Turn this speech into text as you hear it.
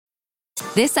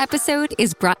This episode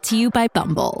is brought to you by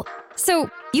Bumble.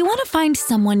 So, you want to find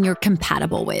someone you're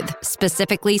compatible with,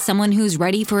 specifically someone who's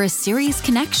ready for a serious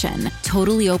connection,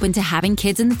 totally open to having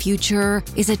kids in the future,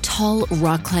 is a tall,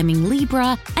 rock-climbing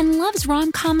Libra, and loves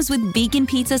rom-coms with vegan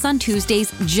pizzas on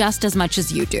Tuesdays just as much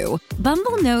as you do.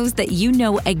 Bumble knows that you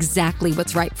know exactly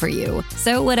what's right for you.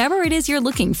 So whatever it is you're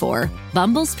looking for,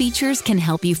 Bumble's features can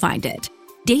help you find it.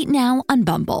 Date now on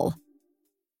Bumble.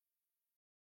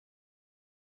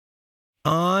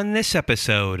 On this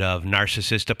episode of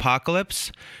Narcissist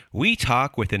Apocalypse, we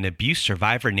talk with an abuse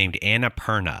survivor named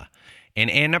Annapurna.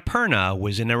 And Annapurna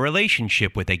was in a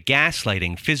relationship with a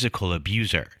gaslighting physical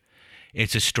abuser.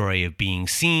 It's a story of being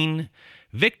seen,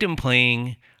 victim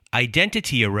playing,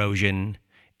 identity erosion,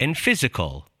 and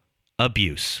physical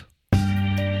abuse.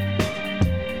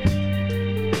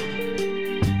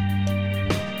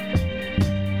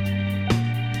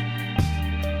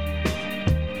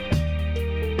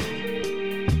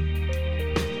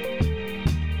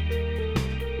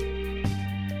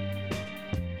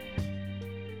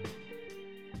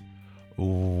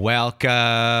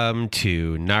 Welcome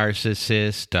to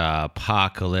Narcissist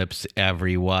Apocalypse,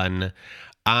 everyone.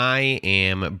 I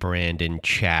am Brandon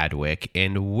Chadwick,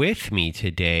 and with me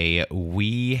today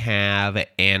we have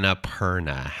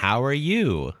Annapurna. How are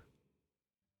you?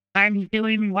 I'm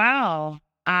doing well.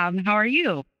 How are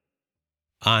you?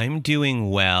 I'm doing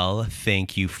well.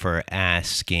 Thank you for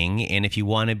asking. And if you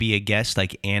want to be a guest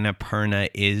like Annapurna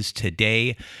is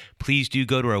today, please do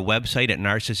go to our website at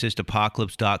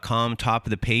narcissistapocalypse.com. Top of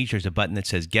the page, there's a button that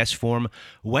says guest form.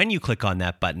 When you click on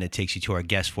that button, it takes you to our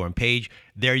guest form page.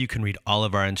 There you can read all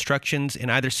of our instructions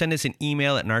and either send us an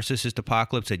email at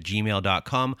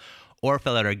narcissistapocalypse@gmail.com or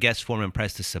fill out our guest form and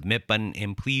press the submit button.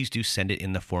 And please do send it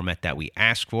in the format that we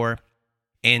ask for.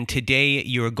 And today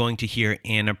you're going to hear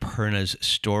Annapurna's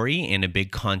story and a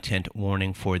big content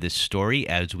warning for this story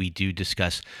as we do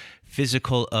discuss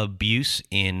physical abuse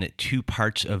in two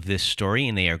parts of this story,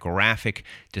 and they are graphic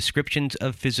descriptions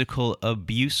of physical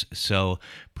abuse. So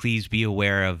please be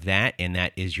aware of that, and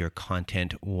that is your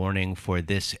content warning for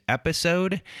this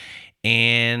episode.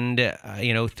 And,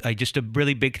 just a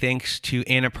really big thanks to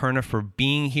Annapurna for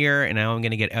being here. And now I'm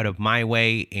going to get out of my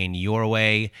way and your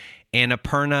way.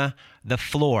 Annapurna, the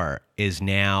floor is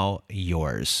now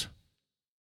yours.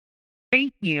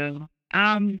 Thank you.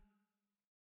 So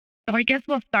I guess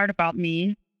we'll start about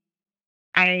me.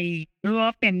 I grew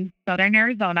up in Southern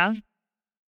Arizona.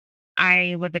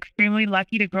 I was extremely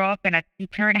lucky to grow up in a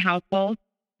two-parent household.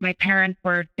 My parents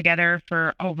were together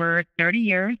for over 30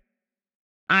 years.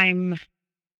 I'm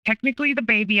technically the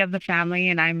baby of the family,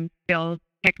 and I'm still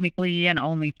technically an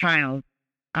only child.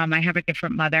 I have a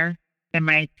different mother than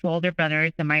my two older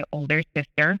brothers and my older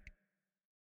sister.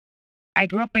 I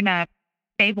grew up in a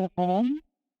stable home.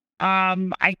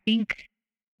 I think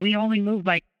we only moved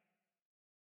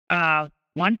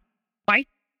once, twice,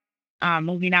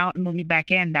 moving out and moving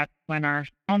back in. That's when our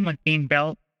home was being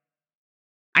built.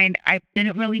 I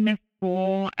didn't really miss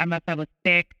school unless I was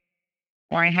sick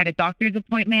or I had a doctor's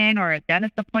appointment or a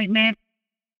dentist appointment.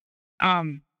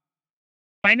 But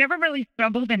I never really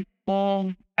struggled in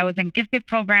school. I was in gifted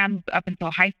programs up until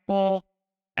high school,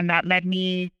 and that led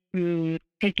me to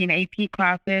taking AP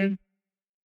classes.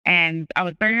 And I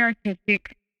was very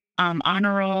artistic,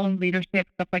 honor roll, leadership,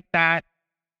 stuff like that.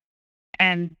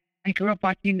 And I grew up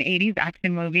watching 80s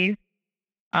action movies.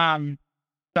 So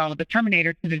The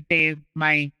Terminator to this day is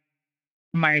my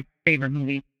favorite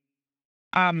movie.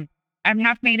 I'm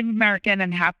half Native American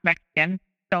and half Mexican.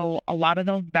 So a lot of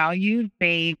those values,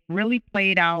 they really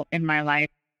played out in my life,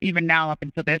 even now up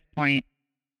until this point.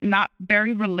 Not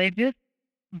very religious,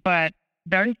 but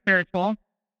very spiritual.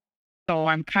 So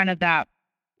I'm kind of that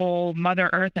whole Mother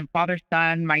Earth and Father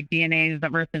Son, my DNA is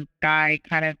the earth and sky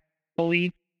kind of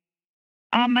belief.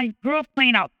 I grew up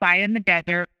playing outside in the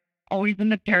desert, always in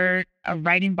the dirt,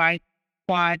 riding bikes,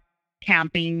 quad,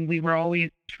 camping. We were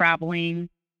always traveling.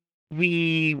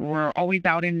 We were always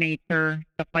out in nature,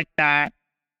 stuff like that.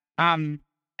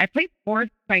 I played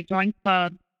sports. I joined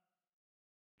clubs,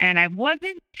 and I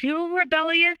wasn't too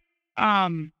rebellious.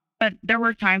 But there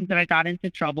were times that I got into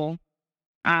trouble.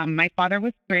 My father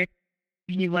was strict.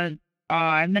 He was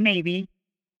in the Navy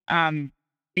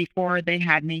before they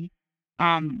had me.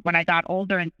 When I got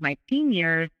older into my teen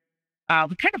years,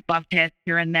 we kind of bumped heads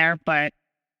here and there, but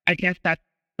I guess that's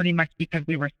pretty much because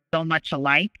we were so much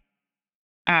alike.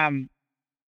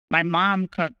 My mom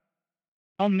cooked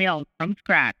home meals from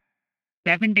scratch,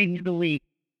 7 days a week.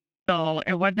 So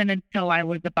it wasn't until I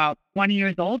was about 20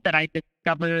 years old that I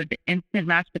discovered instant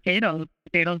mashed potatoes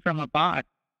from a box.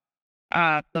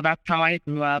 So that's how I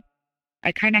grew up.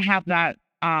 I kind of have that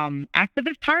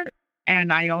activist heart.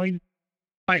 and I always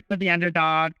fight for the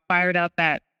underdog, fired up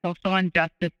at social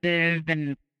injustices,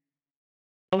 and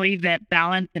believe that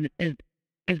balance is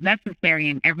necessary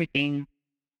in everything.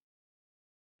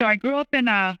 So I grew up in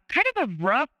a kind of a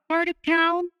rough part of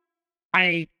town.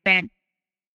 I spent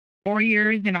 4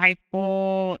 years in high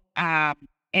school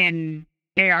in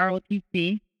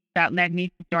JROTC. That led me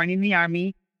to joining the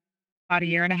Army about a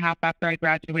year and a half after I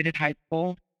graduated high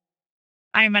school.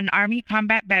 I'm an Army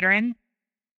combat veteran.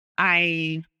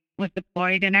 I was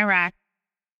deployed in Iraq.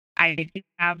 I do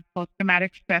have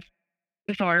post-traumatic stress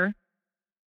disorder,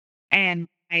 and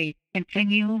I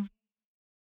continue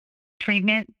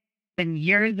treatment, been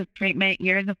years of treatment,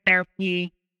 years of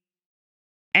therapy,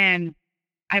 and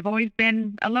I've always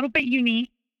been a little bit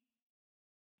unique.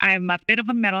 I'm a bit of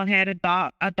a metalhead,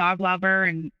 a dog lover,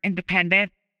 and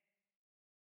independent.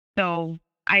 So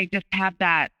I just have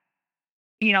that,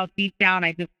 deep down.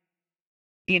 I just,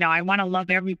 I want to love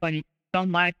everybody so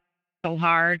much, so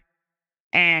hard,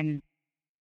 and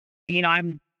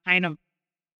I'm kind of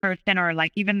person, or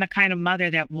like even the kind of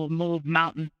mother that will move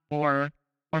mountains for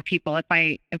people. If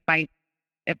I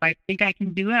think I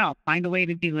can do it, I'll find a way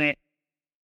to do it.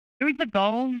 There was a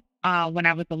goal when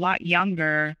I was a lot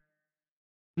younger,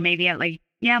 maybe at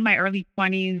my early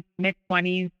 20s, mid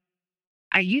 20s.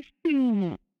 I used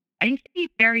to be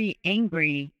very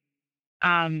angry,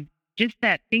 just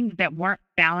that things that weren't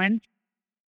balanced.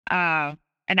 And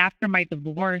after my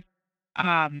divorce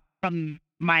from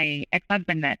my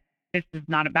ex-husband, that this is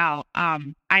not about,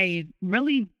 I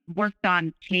really worked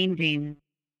on changing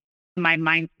my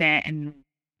mindset and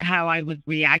how I was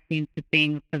reacting to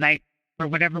things, because for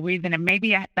whatever reason, and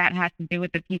maybe that has to do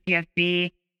with the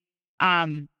PTSD,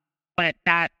 but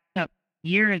that took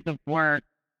years of work,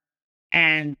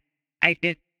 and I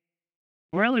did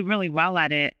really, really well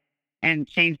at it, and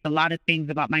changed a lot of things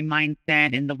about my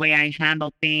mindset and the way I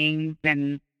handle things,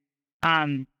 and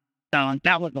so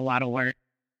that was a lot of work.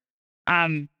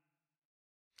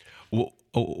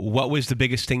 What was the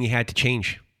biggest thing you had to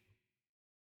change?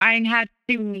 I had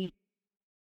to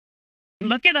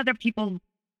look at other people's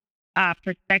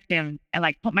perspective and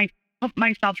like put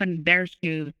myself in their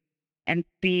shoes and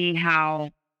see how,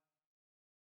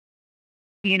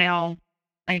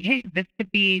 like, hey, this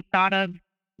could be thought of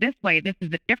this way. This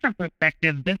is a different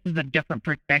perspective. This is a different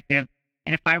perspective.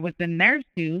 And if I was in their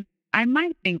shoes, I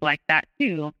might think like that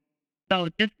too. So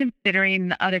just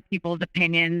considering other people's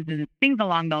opinions and things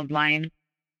along those lines.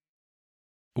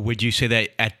 Would you say that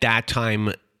at that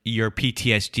time, your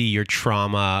PTSD, your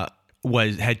trauma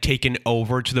had taken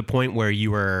over to the point where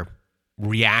you were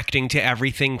reacting to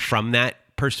everything from that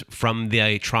from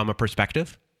the trauma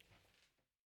perspective?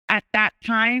 At that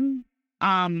time,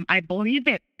 I believe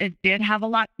it did have a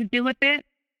lot to do with it.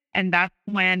 And that's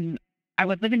when I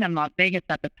was living in Las Vegas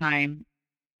at the time.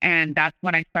 And that's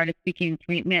when I started seeking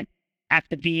treatment at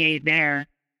the VA there.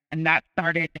 And that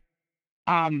started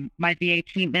my VA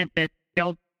treatment that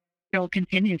still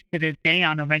continues to this day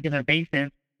on a regular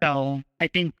basis. So I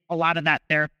think a lot of that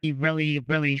therapy really,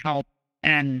 really helped.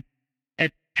 And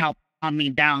it helped calm me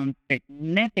down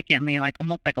significantly, like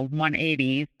almost like a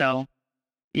 180. So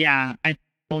yeah, I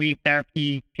believe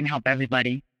therapy can help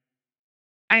everybody.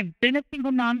 I've been a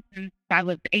single mom since I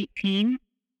was 18.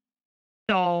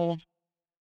 So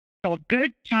a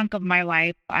good chunk of my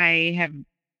life, I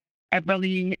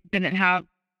really didn't have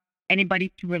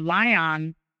anybody to rely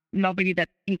on, nobody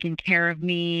that's taking care of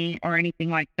me or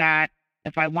anything like that.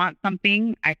 If I want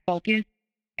something, I focus,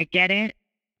 I get it,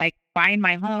 like find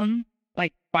my home,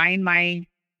 like I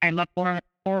love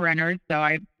Forerunners, so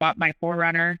I bought my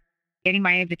Forerunner, getting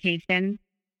my education.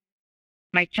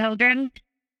 My children,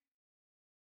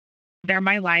 they're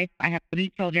my life. I have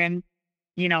 3 children,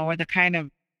 we're the kind of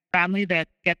family that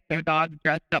gets their dogs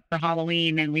dressed up for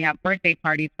Halloween, and we have birthday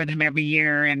parties for them every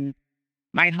year. And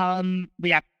my home,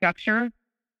 we have structure.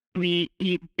 We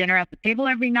eat dinner at the table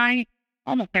every night,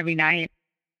 almost every night.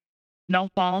 No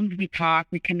phones. We talk,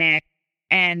 we connect.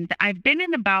 And I've been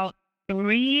in about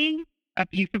 3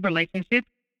 abusive relationships.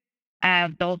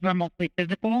 Those were mostly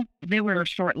physical. They were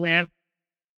short-lived.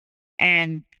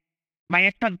 And my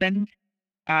ex-husband,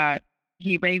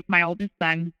 he raised my oldest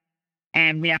son,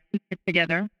 and we have 2 kids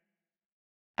together.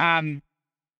 So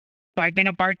I've been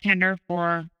a bartender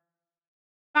for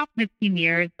about 15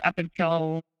 years, up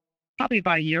until probably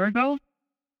about a year ago.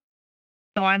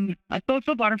 So I'm a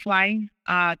social butterfly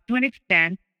to an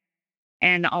extent,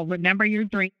 and I'll remember your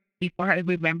drink before I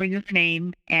remember your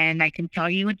name, and I can tell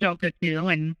you a joke or two.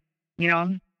 And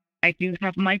I do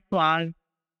have my flaws.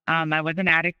 I was an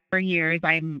addict for years.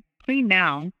 I'm clean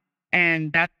now,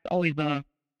 and that's always going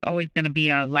to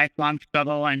be a lifelong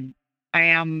struggle. And I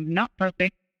am not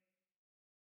perfect.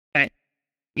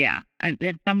 yeah.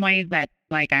 In some ways, that's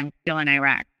like I'm still in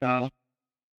Iraq. So,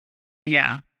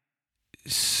 yeah.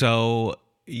 So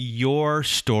your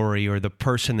story, or the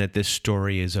person that this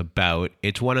story is about,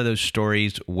 it's one of those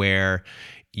stories where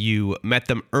you met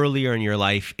them earlier in your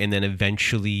life and then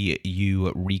eventually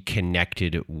you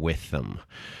reconnected with them.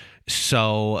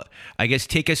 So I guess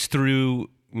take us through,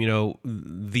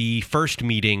 the first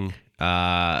meeting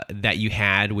that you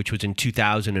had, which was in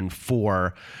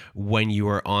 2004 when you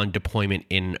were on deployment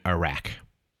in Iraq.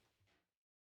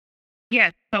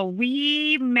 Yes. So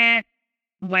we met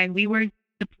when we were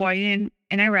deployed in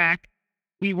Iraq.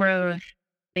 We were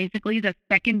basically the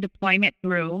second deployment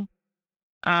through.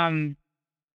 Um,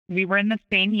 we were in the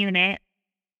same unit.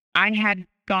 I had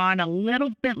gone a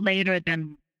little bit later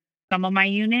than some of my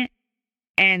unit,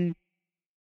 and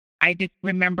I just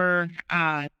remember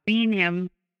seeing him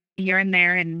here and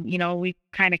there, and we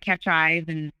kind of catch eyes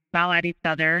and smile at each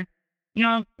other.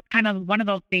 Kind of one of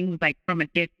those things like from a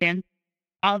distance.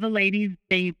 All the ladies,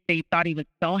 they thought he was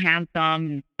so handsome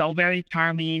and so very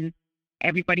charming.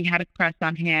 Everybody had a crush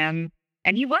on him,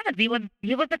 and he was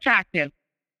attractive.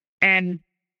 And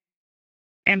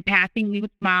passing, we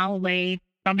would smile away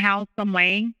somehow, some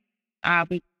way.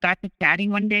 We got to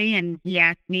chatting one day, and he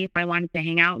asked me if I wanted to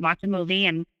hang out and watch a movie,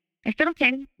 and I said,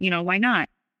 okay, why not?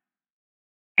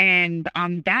 And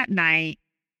on that night,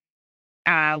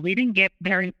 we didn't get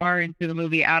very far into the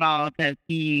movie at all because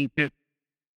he just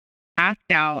passed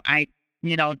out. I,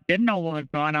 didn't know what was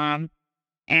going on.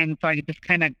 And so I just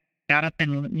kind of got up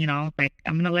and, like,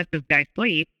 I'm going to let this guy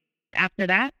sleep. After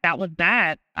that, that was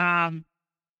that.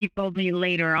 He told me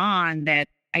later on that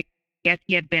I guess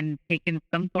he had been taking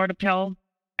some sort of pill.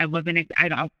 I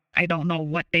don't know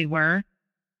what they were.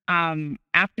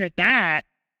 After that,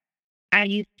 I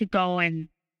used to go and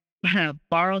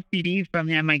borrow CDs from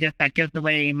him. I guess that gives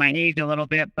away my age a little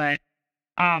bit, but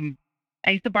I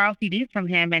used to borrow CDs from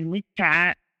him and we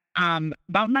chat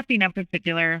about nothing in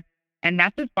particular. And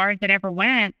that's as far as it ever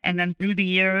went. And then through the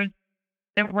years,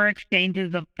 there were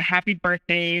exchanges of happy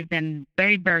birthdays and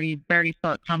very, very, very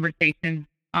short conversations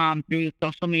through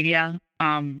social media,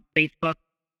 Facebook.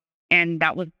 And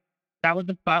that was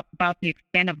about the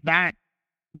extent of that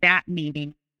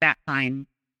meeting, that time.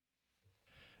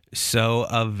 So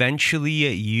eventually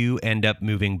you end up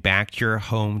moving back to your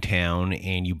hometown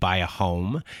and you buy a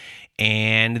home.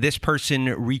 And this person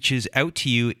reaches out to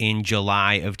you in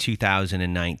July of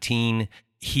 2019.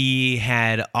 He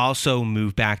had also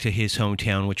moved back to his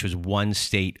hometown, which was one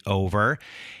state over.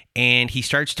 And he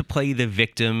starts to play the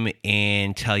victim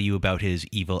and tell you about his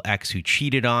evil ex who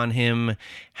cheated on him,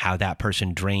 how that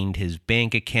person drained his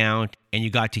bank account, and you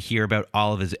got to hear about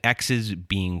all of his exes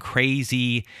being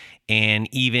crazy and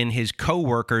even his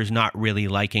coworkers not really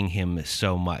liking him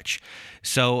so much.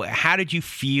 So how did you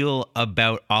feel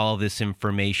about all of this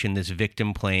information, this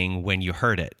victim playing, when you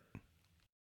heard it?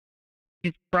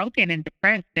 Just broken and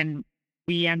depressed, and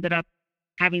we ended up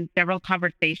having several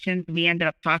conversations. We ended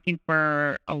up talking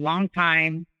for a long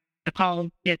time. The calls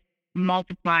just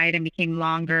multiplied and became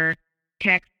longer.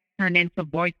 Text turned into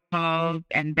voice calls,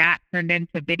 and that turned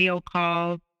into video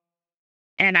calls.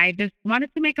 And I just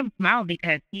wanted to make him smile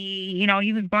because he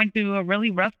was going through a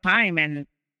really rough time. And,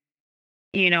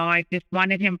 I just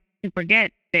wanted him to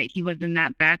forget that he was in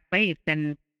that bad place.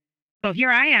 And so here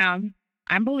I am.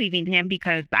 I'm believing him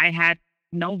because I had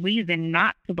no reason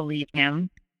not to believe him.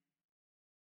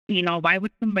 Why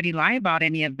would somebody lie about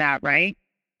any of that, right?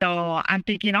 So I'm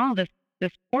thinking, oh,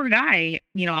 this poor guy,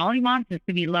 all he wants is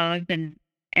to be loved,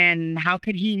 and how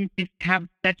could he just have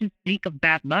such a streak of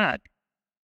bad luck?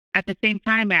 At the same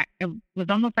time, it was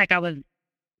almost like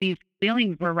these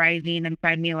feelings were rising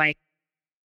inside me, like,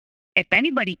 if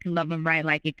anybody can love him right,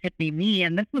 like, it could be me.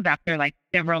 And this was after like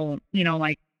several,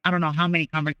 like, I don't know how many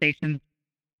conversations,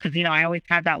 because, I always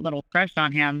had that little crush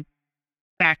on him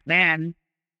back then.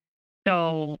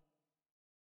 So,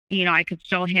 I could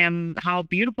show him how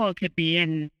beautiful it could be.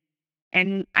 And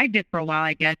I did for a while,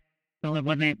 I guess. So it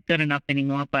wasn't good enough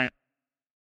anymore, but.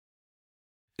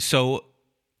 So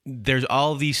there's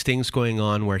all these things going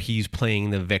on where he's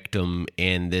playing the victim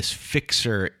and this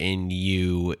fixer in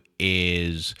you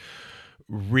is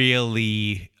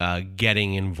really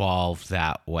getting involved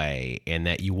that way, and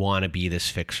that you want to be this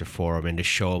fixer for him and to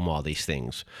show him all these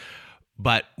things.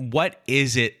 But what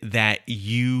is it that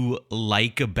you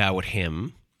like about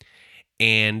him?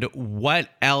 And what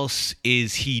else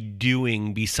is he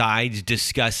doing besides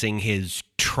discussing his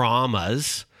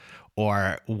traumas,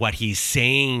 or what he's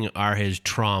saying are his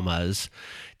traumas,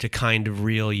 to kind of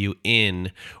reel you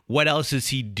in? What else is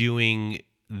he doing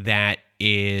that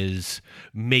is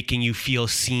making you feel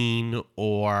seen,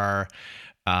 or,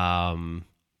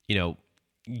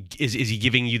 is he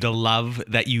giving you the love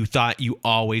that you thought you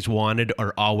always wanted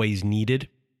or always needed?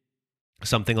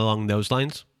 Something along those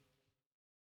lines?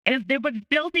 If there was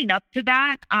building up to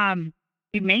that,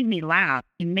 he made me laugh.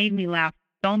 He made me laugh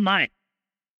so much.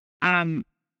 I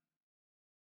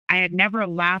had never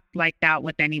laughed like that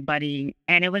with anybody,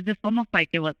 and it was just almost like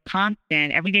it was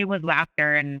constant. Every day was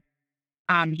laughter, and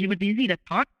he was easy to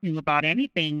talk to about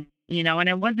anything, and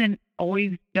it wasn't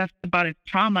always just about his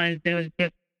traumas. It was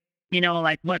just,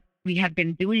 like what we had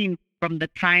been doing from the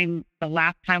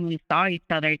last time we saw each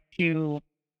other to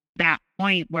that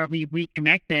point where we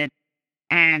reconnected.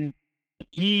 And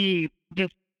he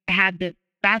just had this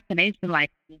fascination,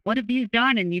 like, what have you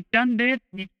done? And you've done this,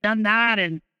 and you've done that.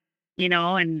 And,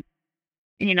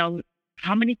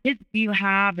 how many kids do you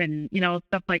have? And,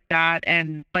 stuff like that.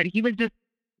 But he was just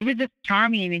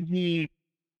charming. And he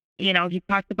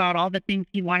talked about all the things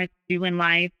he wanted to do in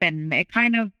life. And it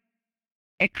kind of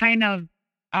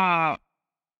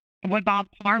was on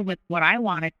par with what I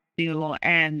wanted to do.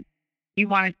 And he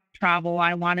wanted to travel.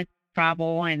 I wanted to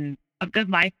travel, and a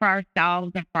good life for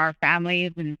ourselves and for our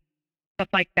families and stuff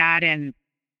like that. And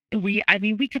we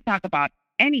could talk about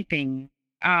anything,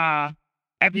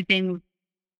 everything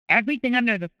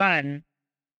under the sun.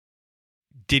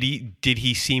 Did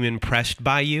he seem impressed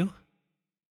by you?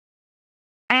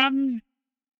 I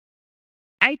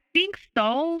think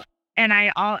so. And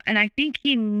I think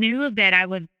he knew that I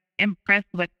was impressed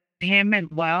with him as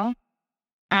well.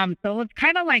 So it was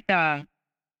kind of like a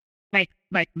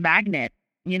magnet,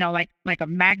 like a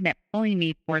magnet pulling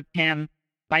me towards him,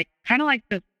 like kind of like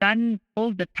the sun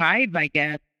pulls the tides, I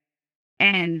guess.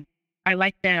 And I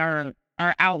like that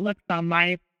our outlooks on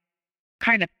life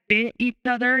kind of fit each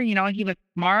other. He was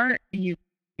smart. He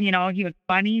was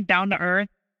funny, down to earth,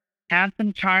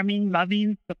 handsome, charming,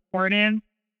 loving, supportive.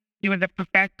 He was a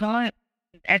professional,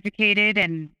 educated,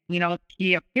 and,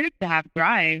 he appeared to have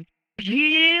drive.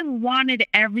 He wanted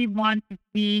everyone to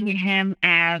see him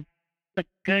as the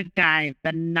good guy,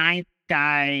 the nice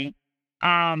guy.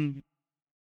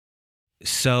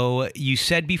 So you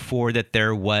said before that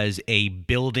there was a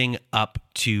building up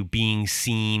to being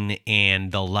seen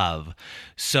and the love.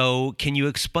 So can you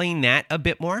explain that a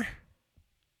bit more?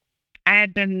 I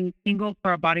had been single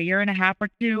for about a year and a half or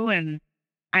two, and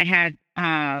I had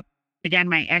began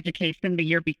my education the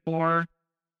year before,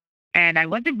 and I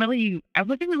wasn't really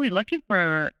looking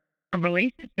for a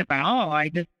relationship at all. I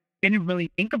just didn't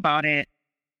really think about it.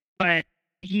 But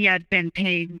he had been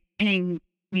paying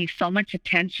me so much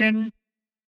attention,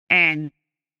 and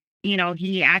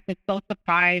he acted so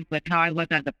surprised with how I was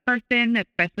as a person,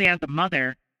 especially as a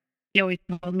mother. He always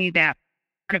told me that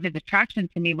part of his attraction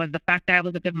to me was the fact that I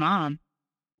was a good mom.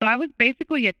 So I was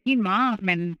basically a teen mom,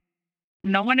 and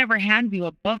no one ever hands you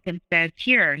a book and says,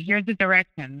 here's the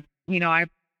direction.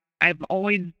 I've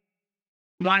always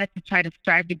wanted to try to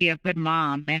strive to be a good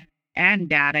mom and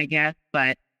dad, I guess,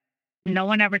 but no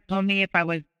one ever told me if I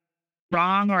was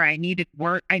wrong or I needed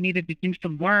to do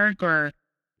some work, or,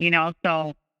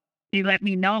 so he let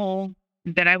me know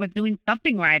that I was doing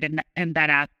something right in that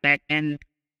aspect. And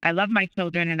I love my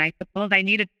children, and I suppose I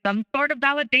needed some sort of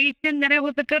validation that I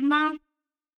was a good mom.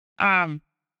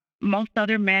 Most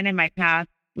other men in my past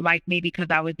liked me because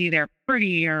I was either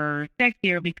pretty or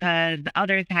sexy, or because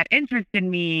others had interest in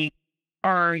me,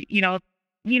 or,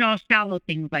 shallow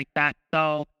things like that.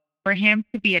 So for him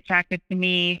to be attracted to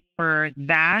me for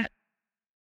that,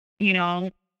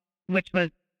 which was,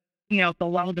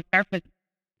 below the surface,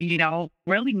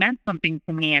 really meant something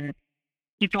to me. And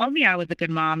he told me I was a good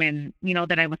mom, and,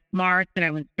 that I was smart, that I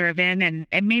was driven, and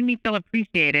it made me feel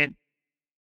appreciated.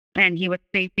 And he would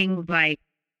say things like,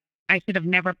 I should have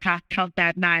never passed out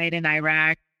that night in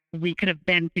Iraq. We could have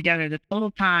been together this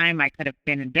whole time. I could have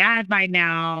been a dad by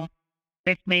now.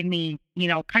 This made me,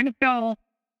 kind of feel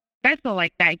special,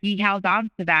 like that he held on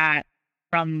to that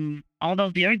from all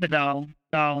those years ago.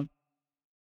 So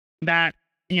that,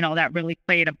 that really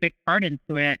played a big part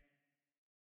into it.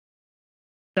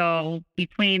 So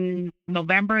between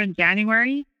November and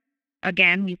January,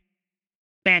 again, we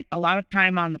spent a lot of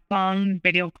time on the phone,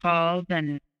 video calls,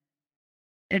 and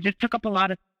it just took up a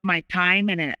lot of my time.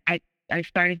 And I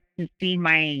started to see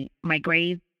my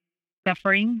grades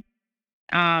suffering.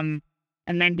 And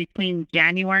then between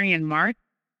January and March,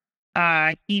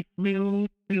 he flew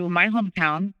to my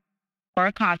hometown for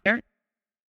a concert.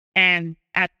 And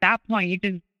at that point, he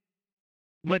just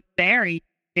was there. He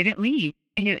didn't leave.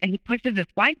 He pushed his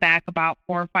flight back about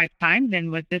 4 or 5 times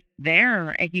and was just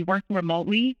there. And he worked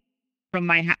remotely from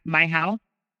my house.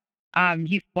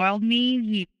 He spoiled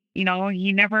me.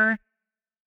 He never,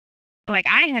 like,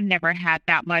 I had never had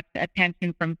that much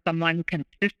attention from someone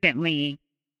consistently,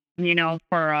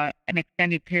 for an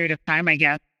extended period of time, I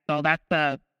guess. So that's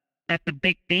a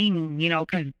big thing,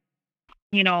 because,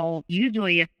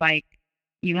 usually it's like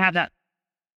you have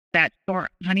that short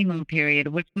honeymoon period,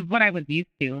 which is what I was used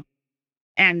to.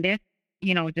 And this,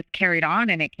 just carried on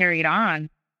and it carried on.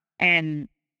 And,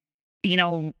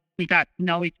 we got to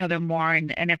know each other more.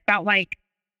 And I felt like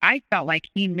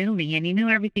he knew me and he knew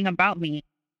everything about me,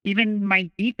 even my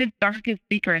deepest, darkest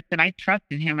secrets. And I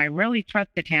trusted him. I really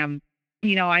trusted him.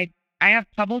 I have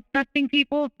trouble trusting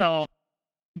people. So,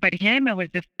 but him, it was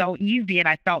just so easy. And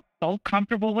I felt so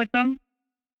comfortable with him.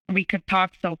 We could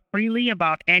talk so freely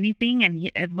about anything. And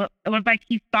it was like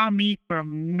he saw me for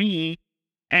me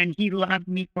and he loved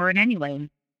me for it anyway.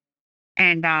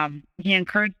 And he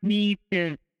encouraged me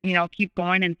to, keep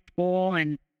going in school.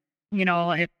 And,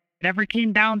 if it ever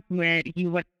came down to it, he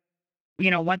would,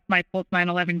 once my post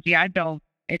 9/11 GI Bill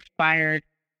expired,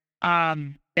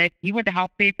 that he would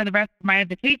help pay for the rest of my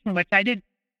education, which I didn't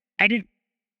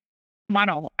want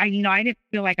to, I didn't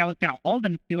feel like I was going to hold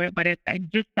him to it, but it's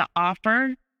just the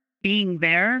offer, being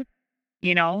there,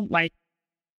 like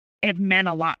it meant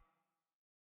a lot.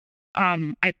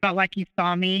 I felt like he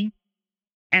saw me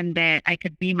and that I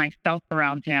could be myself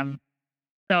around him.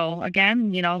 So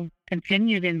again,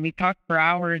 continued, and we talked for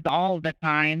hours all the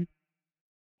time.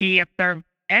 He observed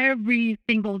every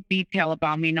single detail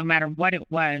about me, no matter what it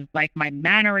was, like my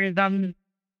mannerisms,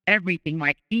 everything.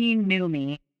 Like he knew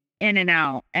me in and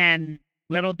out. And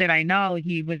little did I know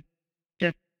he was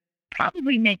just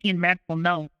probably making mental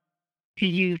notes to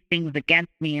use things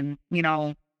against me and,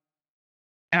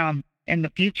 in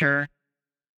the future.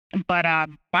 But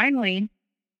finally,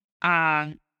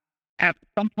 at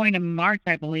some point in March,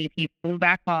 I believe, he flew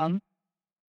back home.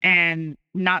 And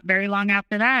not very long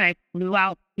after that, I flew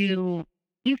out to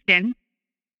Houston,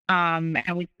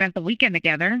 and we spent the weekend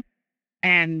together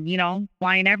and,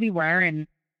 flying everywhere. And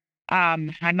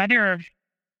another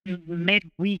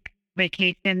midweek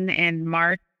vacation in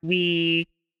March, we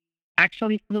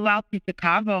actually flew out to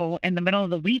Chicago in the middle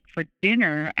of the week for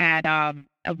dinner at a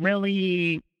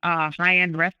really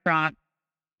high-end restaurant.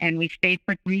 And we stayed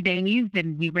for 3 days,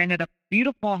 and we rented a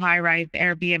beautiful high-rise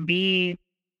Airbnb.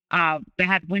 They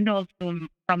had windows from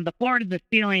the floor to the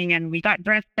ceiling, and we got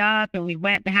dressed up and we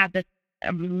went and had this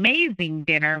amazing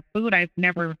dinner. Food I've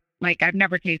never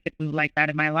tasted food like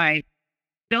that in my life.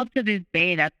 Still to this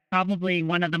day, that's probably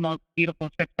one of the most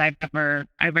beautiful trips I've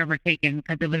ever taken,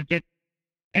 because it was just,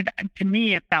 to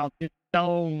me, it felt just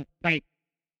so like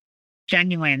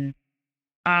genuine.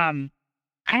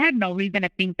 I had no reason to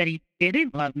think that he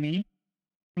didn't love me.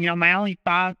 My only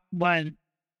thought was,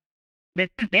 this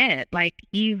is it. Like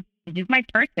he's my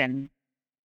person.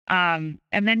 And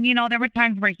then, there were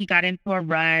times where he got into a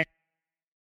rut.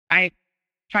 I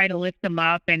try to lift him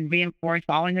up and reinforce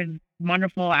all of his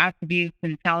wonderful attributes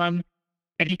and tell him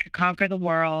that he could conquer the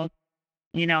world,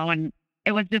 and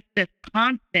it was just this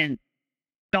constant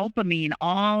dopamine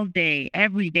all day,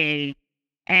 every day.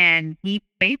 And he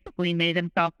basically made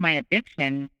himself my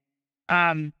addiction.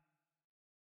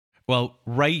 Well,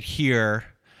 right here,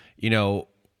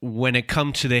 when it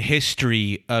comes to the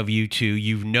history of you two,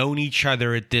 you've known each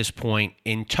other at this point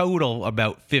in total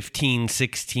about 15,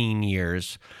 16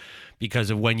 years because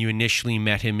of when you initially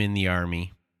met him in the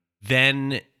Army.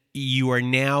 Then you are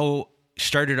now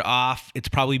started off, it's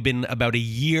probably been about a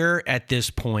year at this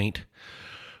point,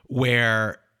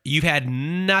 where you've had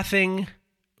nothing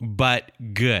but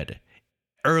good.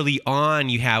 Early on,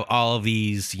 you have all of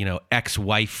these,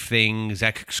 ex-wife things,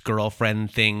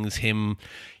 ex-girlfriend things, him,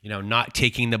 not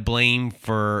taking the blame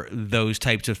for those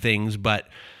types of things. But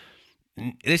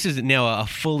this is now a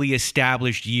fully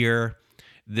established year.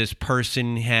 This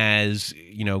person has,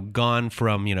 gone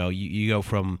from, you go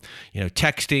from,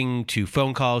 texting to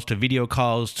phone calls to video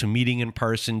calls to meeting in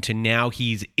person to now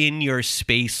he's in your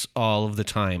space all of the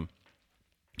time.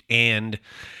 And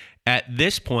at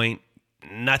this point,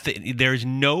 there's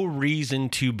no reason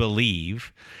to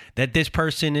believe that this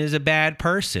person is a bad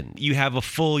person. You have a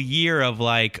full year of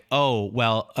like, oh,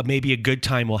 well, maybe a good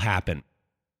time will happen.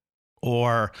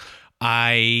 Or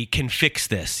I can fix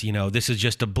this. This is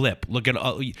just a blip. Look at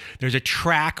there's a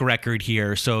track record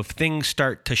here. So if things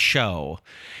start to show,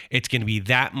 it's going to be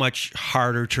that much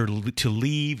harder to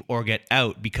leave or get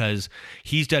out, because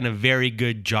he's done a very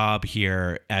good job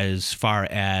here as far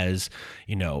as,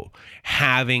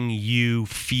 having you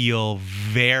feel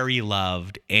very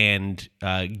loved and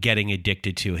getting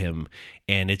addicted to him.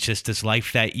 And it's just this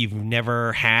life that you've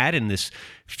never had and this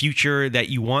future that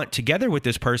you want together with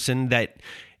this person that,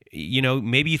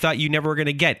 maybe you thought you never were going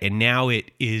to get, and now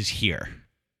it is here.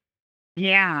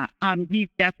 Yeah. He's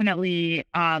definitely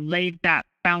laid that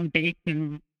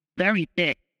foundation very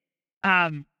thick.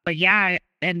 But yeah,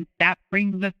 and that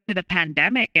brings us to the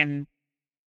pandemic. And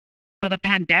so the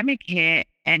pandemic hit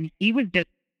and he was just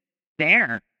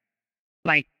there,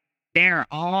 like there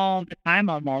all the time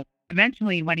almost.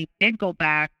 Eventually, when he did go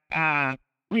back,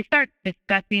 we started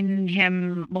discussing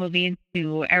him moving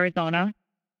to Arizona.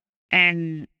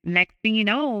 And next thing you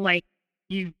know, like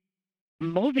he's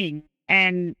moving.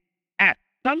 And at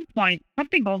some point,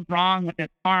 something goes wrong with his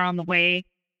car on the way.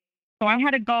 So I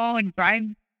had to go and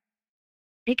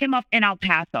pick him up in El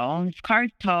Paso. His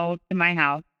car's towed to my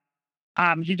house.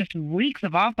 He just reeks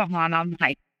of alcohol. And I'm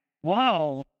like,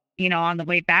 whoa. On the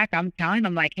way back, I'm telling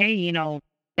him, like, hey,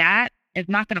 that is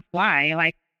not going to fly.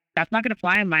 Like, that's not going to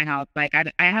fly in my house. Like,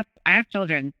 I have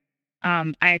children.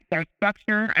 There's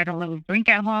structure. I don't let them drink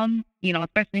at home,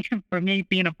 especially for me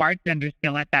being a bartender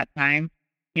still at that time.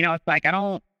 It's like, I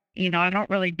don't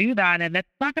really do that. And that's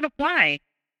not going to fly.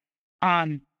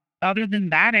 Um, Other than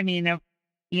that, I mean,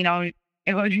 he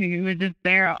was just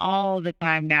there all the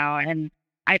time now. And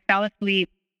I fell asleep,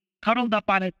 cuddled up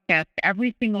on his chest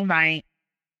every single night.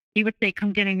 He would say,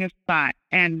 come get in your spot.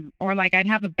 Or like I'd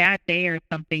have a bad day or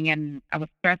something and I was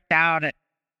stressed out.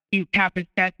 He'd tap his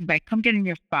chest and be like, come get in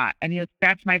your spot. And he would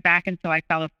scratch my back until I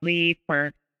fell asleep.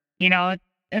 Or,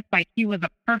 it's like he was a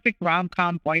perfect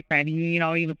rom-com boyfriend. He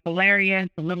was hilarious,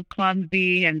 a little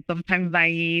clumsy and sometimes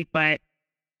naive. But,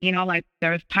 like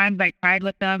there's times I cried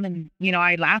with him and,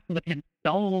 I laughed with him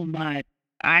so much.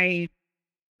 I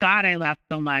laughed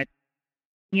so much.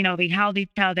 We held each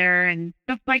other and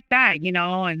stuff like that,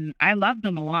 and I loved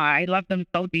him a lot. I loved him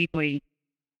so deeply.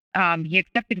 He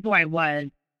accepted who I was,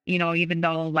 even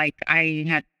though like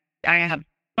I have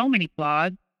so many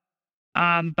flaws.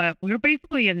 But we were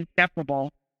basically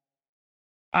inseparable,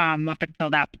 up until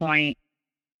that point.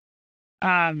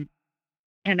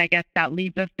 And I guess that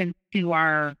leads us into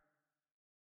our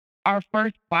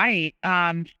first fight.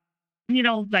 Like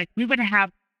we would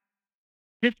have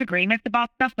disagreements about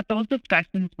stuff, but those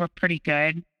discussions were pretty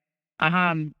good.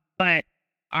 But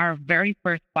our very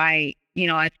first fight,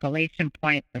 escalation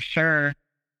point for sure.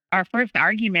 Our first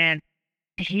argument,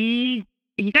 he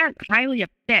got highly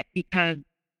upset because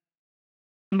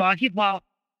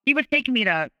he was taking me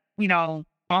to,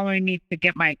 following me to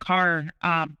get my car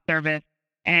service,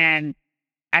 and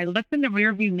I looked in the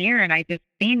rearview mirror and I just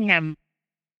seen him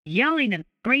yelling and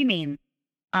screaming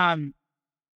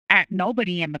at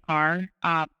nobody in the car.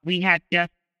 We had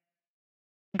just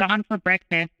gone for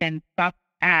breakfast and stopped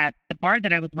at the bar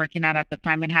that I was working at the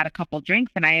time and had a couple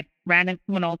drinks, and I had ran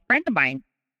into an old friend of mine.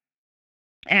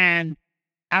 And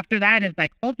after that, his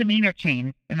like whole demeanor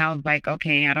changed, and I was like,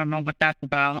 okay, I don't know what that's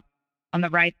about. On the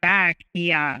ride back,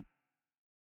 I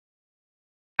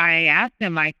asked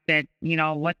him, I said,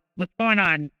 what's going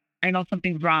on? I know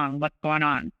something's wrong. What's going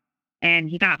on? And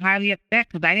he got highly upset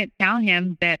because I didn't tell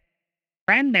him that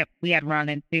friend that we had run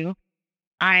into,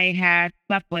 I had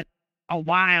slept with a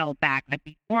while back, like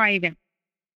before I even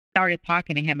started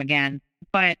talking to him again.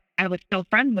 But I was still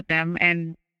friends with him,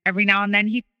 and every now and then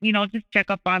he, just check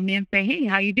up on me and say, "Hey,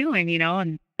 how you doing?"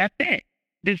 And that's it.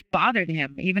 This bothered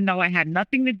him, even though I had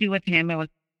nothing to do with him. It was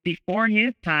before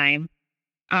his time.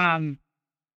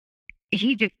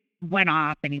 He just went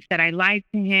off and he said I lied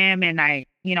to him, and I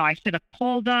should have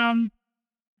told him.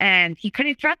 And he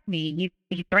couldn't trust me.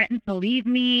 He threatened to leave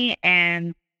me,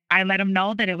 and I let him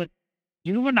know that it was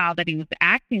juvenile that he was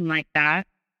acting like that.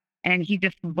 And he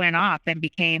just went off and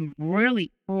became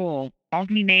really cruel, called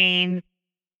me names.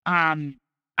 I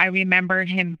remember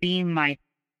him being like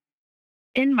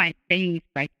in my face,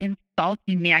 like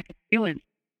insulting me. I could feel his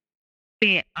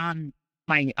spit on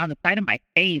the side of my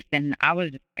face, and I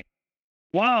was just like,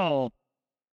 whoa.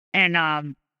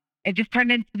 And it just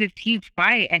turned into this huge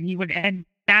fight, and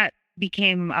that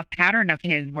became a pattern of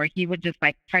his where he would just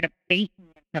like try to bait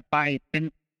me into fights,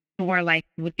 and where like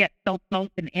he would get so close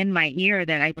and in my ear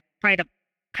that I would try to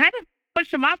kind of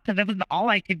push him off because it was all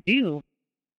I could do.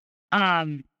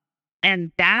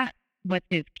 And that was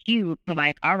his cue to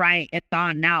like, all right, it's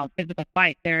on now, physical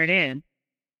fight, there it is.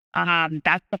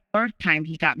 That's the first time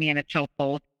he got me in a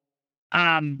chokehold.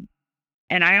 And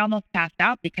I almost passed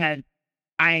out because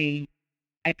I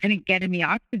couldn't get any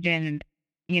oxygen,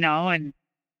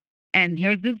 and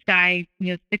here's this guy,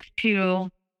 6'2",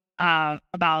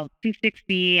 about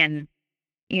 260, and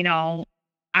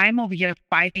I'm over here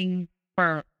fighting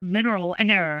for literal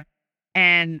air.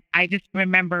 And I just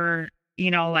remember,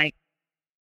 like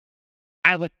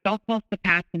I was so close to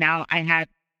passing out. I had,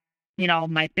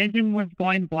 my vision was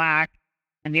going black,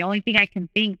 and the only thing I can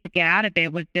think to get out of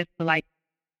it was just to like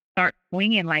start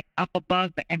swinging like up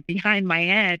above and behind my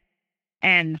head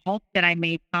and hope that I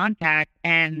made contact.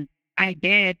 And I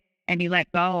did, and he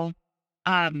let go.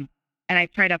 and I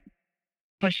tried to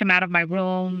push him out of my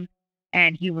room,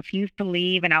 and he refused to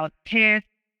leave, and I was pissed.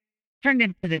 Turned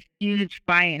into this huge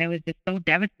fight, and it was just so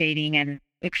devastating and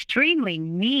extremely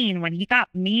mean. When he got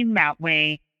mean that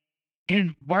way, his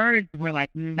words were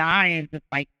like knives. It's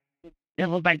like it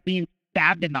was like being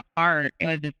stabbed in the heart. It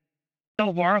was just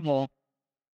so horrible.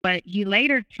 But he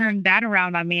later turned that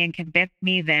around on me and convinced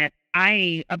me that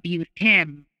I abused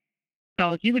him.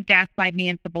 So he would gaslight me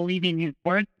into believing his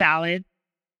word salad.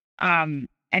 And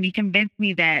he convinced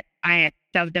me that I had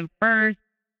shoved him first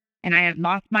and I had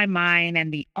lost my mind.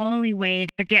 And the only way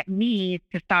to get me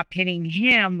to stop hitting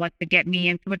him was to get me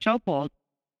into a chokehold.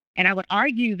 And I would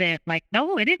argue that, like,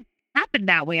 no, it didn't happen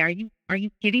that way. Are you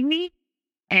kidding me?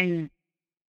 And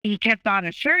he kept on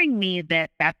assuring me that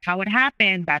that's how it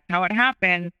happened. That's how it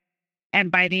happened.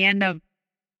 And by the end of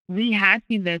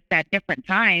rehashing this at different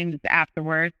times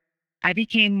afterwards, I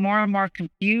became more and more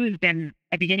confused, and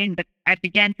I began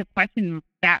to question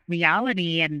that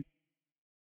reality. And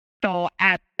so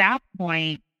at that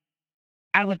point,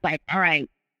 I was like, all right,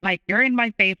 like, you're in my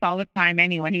face all the time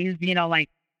anyway. He's, like,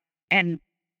 and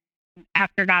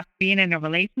after not being in a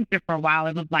relationship for a while,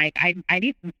 it was like, I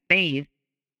need some space.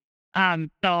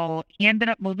 So he ended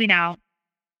up moving out,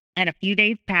 and a few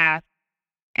days passed,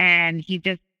 and he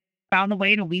just found a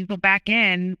way to weasel back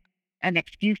in, an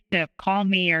excuse to call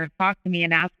me or talk to me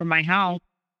and ask for my help,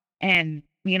 and,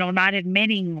 not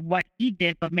admitting what he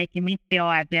did, but making me feel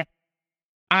as if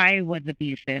I was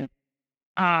abusive.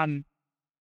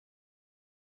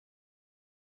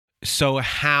 So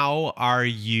how are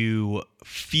you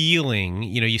feeling?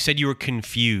 You said you were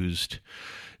confused.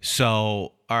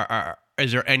 So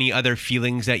is there any other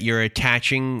feelings that you're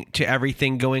attaching to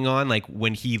everything going on? Like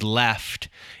when he left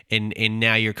and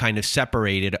now you're kind of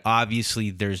separated, obviously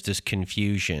there's this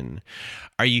confusion.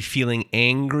 Are you feeling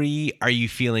angry? Are you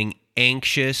feeling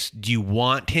anxious? Do you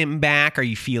want him back? Are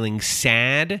you feeling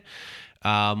sad?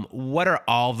 What are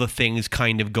all the things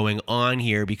kind of going on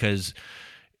here? Because,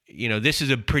 this is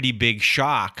a pretty big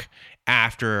shock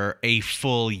after a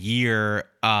full year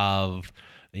of,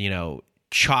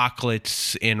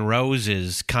 chocolates and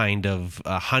roses kind of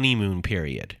a honeymoon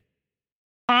period.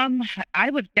 I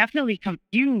was definitely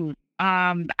confused.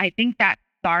 I think that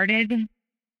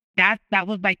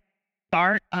was like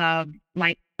start of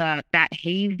like that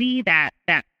hazy, that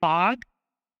fog.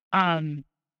 And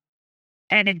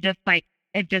it just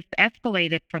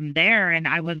escalated from there. And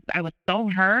I was so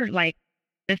hurt. Like,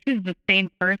 this is the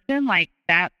same person, like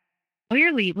that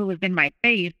clearly who was in my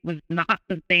face was not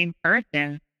the same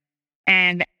person.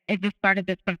 And it just started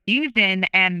this confusion.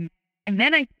 And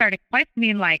then I started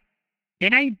questioning, like,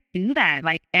 did I do that?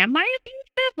 Like, am I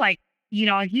abusive? Like,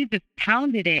 he just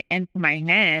pounded it into my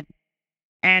head.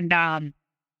 And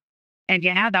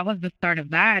yeah, that was the start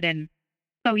of that. And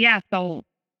so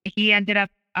he ended up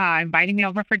inviting me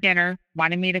over for dinner,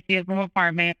 wanted me to see his new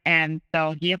apartment. And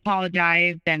so he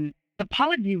apologized, and the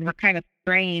apologies were kind of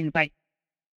strange. Like,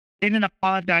 didn't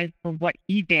apologize for what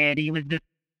he did. He was just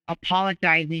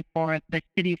apologizing for the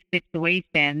shitty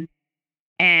situation.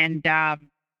 And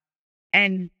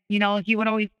he would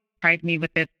always surprise me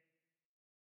with this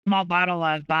small bottle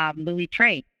of Louis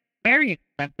Trey. Very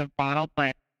expensive bottle,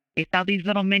 but they sell these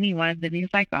little mini ones, and he's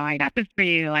like, oh, I got this for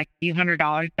you, like a few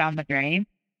 $100 down the drain.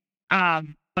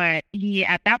 But he,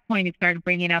 at that point, he started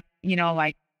bringing up,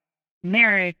 like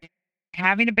marriage,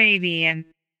 having a baby, and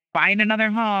buying another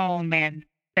home, and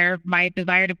my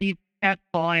desire to be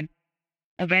successful, and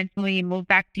eventually move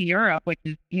back to Europe, which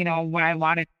is, what I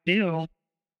wanted to do.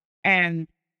 And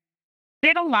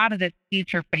did a lot of this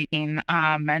future faking.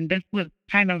 And this was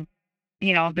kind of,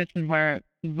 this is where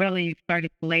he really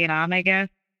started to lay it on, I guess.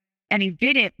 And he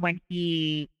did it when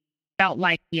he felt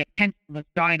like the attention was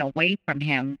drawing away from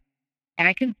him. And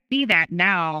I can see that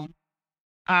now.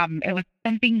 It was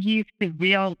something he used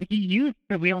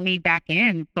to reel me back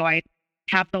in. So I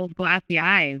have those glassy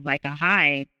eyes like a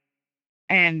high.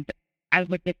 And I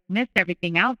would dismiss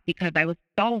everything else because I was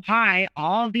so high,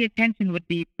 all the attention would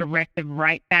be directed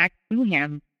right back to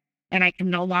him. And I can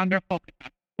no longer focus on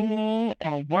school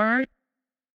or work.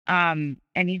 And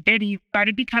he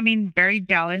started becoming very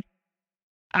jealous.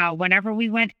 Whenever we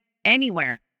went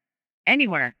anywhere,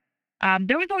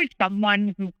 there was always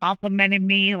someone who complimented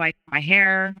me, like my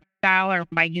hairstyle or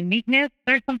my uniqueness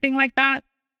or something like that.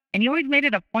 And he always made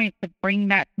it a point to bring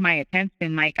that to my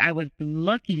attention, like I was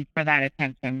looking for that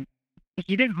attention.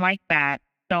 He didn't like that.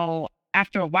 So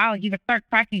after a while, he would start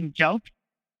cracking jokes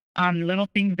on little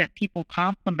things that people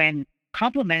complimented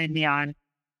me on.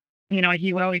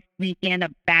 He would always sneak in a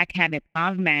backhanded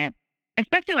comment,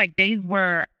 especially like days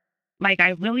where like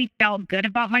I really felt good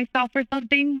about myself or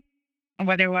something.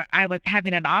 whether I was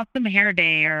having an awesome hair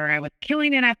day or I was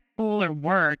killing it at school or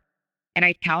work, and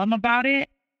I tell him about it,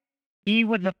 he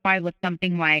would reply with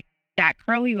something like, that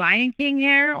curly Lion King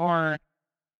hair, or,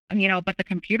 but the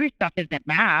computer stuff isn't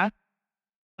math,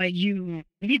 but you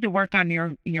need to work on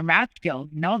your math skills.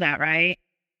 You know that, right?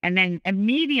 And then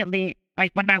immediately,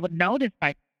 like when I would notice,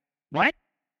 like, what?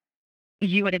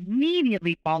 You would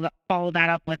immediately follow that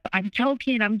up with, I'm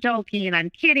joking, I'm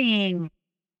kidding.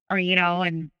 Or,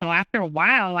 and so after a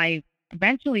while, I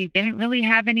eventually didn't really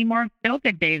have any more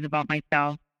filtered days about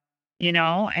myself,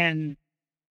 and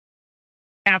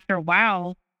after a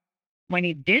while, when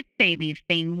he did say these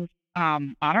things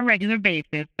on a regular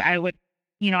basis, I would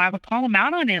call him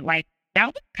out on it, like, that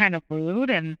was kind of rude.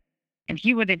 And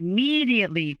he would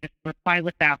immediately just reply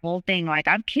with that whole thing, like,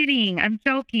 I'm kidding, I'm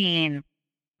joking.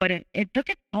 But it took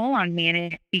its toll on me, and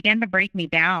it began to break me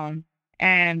down.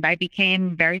 And I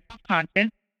became very self-conscious.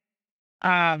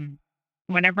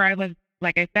 Whenever I was,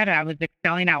 like I said, I was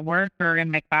excelling at work or in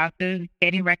my classes,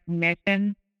 getting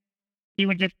recognition, he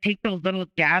would just take those little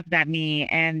jabs at me,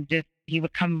 and he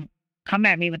would come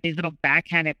at me with these little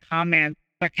backhanded comments,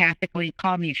 sarcastically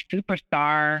call me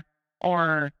superstar,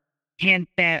 or hint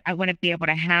that I wouldn't be able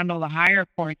to handle the higher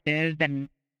courses. And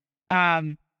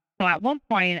so at one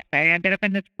point, I ended up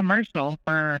in this commercial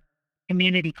for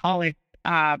community college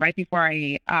right before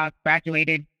I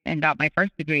graduated and got my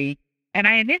first degree. And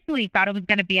I initially thought it was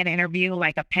going to be an interview,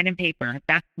 like a pen and paper.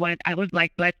 That's what I was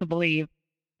like led to believe.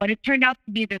 But it turned out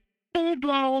to be this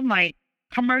full-blown like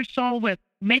commercial with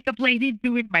makeup ladies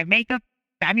doing my makeup,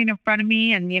 standing in front of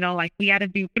me. And, like we had to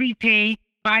do 3 takes,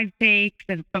 5 takes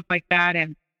and stuff like that.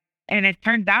 And it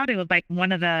turned out it was like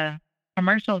one of the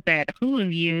commercials that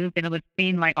Hulu used, and it was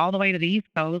seen like all the way to the East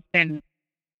Coast. And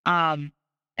I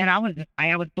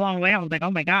was blown away. I was like,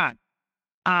 oh my God.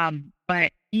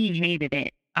 But he hated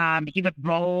it. He would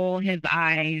roll his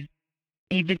eyes.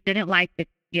 He just didn't like that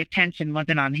the attention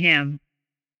wasn't on him.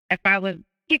 If I was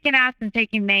kicking ass and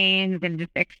taking names and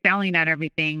just excelling at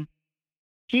everything,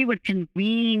 he would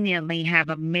conveniently have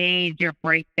a major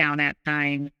breakdown at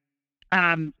times.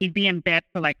 He'd be in bed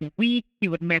for like a week. He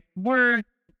would miss work.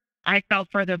 I fell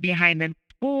further behind in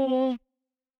school.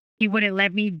 He wouldn't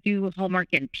let me do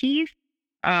homework in peace.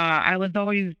 I was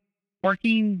always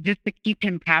working just to keep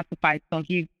him pacified. So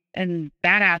in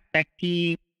that aspect,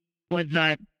 he was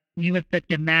the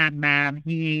demand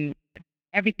man.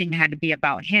 Everything had to be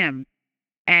about him.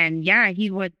 And yeah, he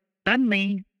would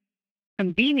suddenly,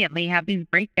 conveniently have these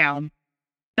breakdowns.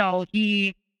 So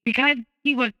because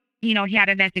he was, he had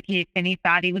an education, he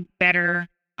thought he was better.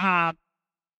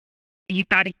 He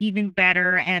thought he knew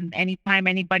better. And anytime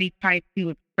anybody tried to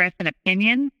express an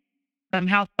opinion,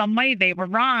 somehow, some way they were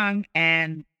wrong.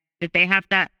 And did they have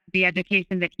the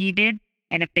education that he did?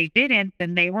 And if they didn't,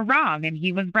 then they were wrong and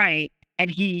he was right. And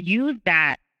he used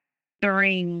that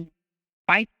during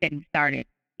fights that he started.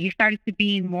 He started to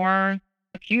be more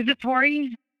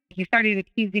accusatory. He started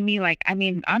accusing me, like,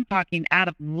 I'm talking out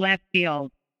of left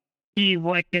field. He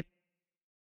would just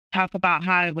talk about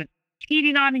how I was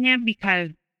cheating on him because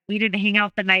we didn't hang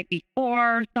out the night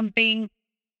before or something.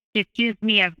 It accused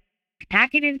me of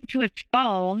hacking into his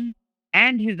phone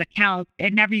and his account.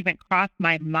 It never even crossed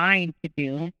my mind to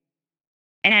do.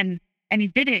 And he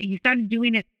did it. He started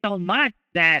doing it so much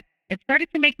that it started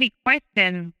to make me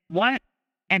question what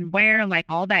and where, like,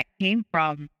 all that came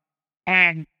from.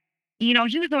 And, he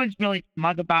was always really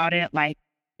smug about it. Like,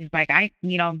 he's like,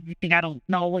 you think I don't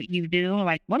know what you do?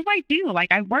 Like, what do I do?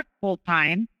 Like, I work full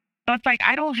time. So it's like,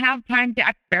 I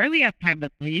barely have time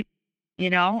to sleep,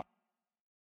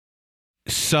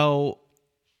 So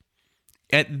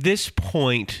at this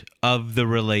point of the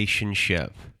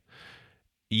relationship,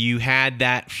 you had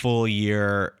that full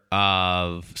year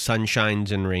of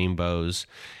sunshines and rainbows.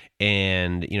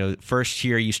 And, first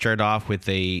year you start off with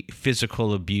a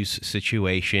physical abuse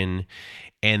situation.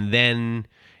 And then,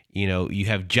 you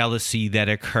have jealousy that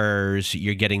occurs.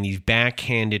 You're getting these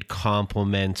backhanded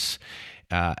compliments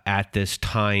at this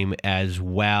time as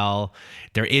well.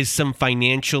 There is some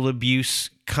financial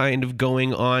abuse kind of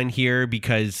going on here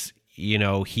because,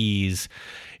 he's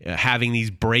having these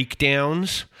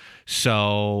breakdowns.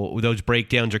 So those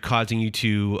breakdowns are causing you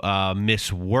to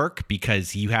miss work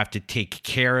because you have to take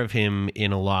care of him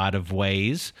in a lot of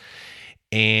ways.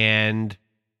 And,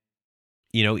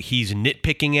 he's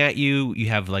nitpicking at you. You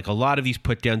have like a lot of these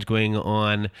put downs going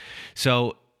on.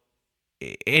 So,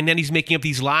 and then he's making up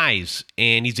these lies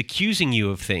and he's accusing you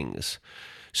of things.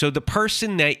 So the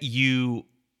person that you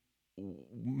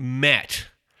met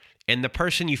and the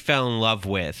person you fell in love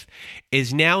with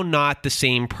is now not the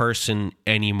same person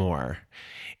anymore.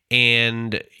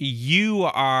 And you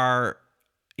are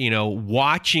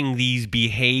watching these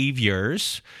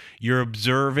behaviors, you're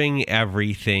observing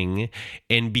everything.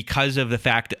 And because of the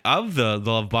fact of the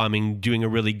love bombing doing a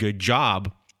really good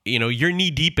job, you're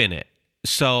knee deep in it.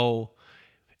 So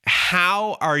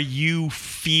how are you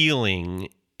feeling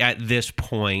at this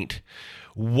point?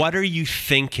 What are you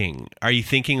thinking? Are you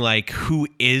thinking like, who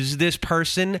is this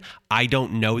person? I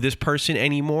don't know this person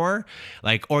anymore.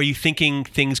 Like, or are you thinking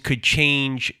things could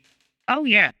change? Oh,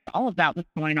 yeah. All of that was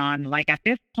going on. Like at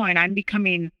this point, I'm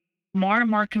becoming more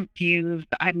and more confused.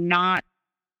 I'm not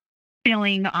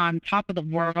feeling on top of the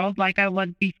world like I was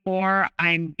before.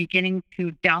 I'm beginning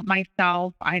to doubt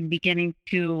myself. I'm beginning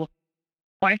to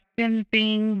question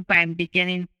things. I'm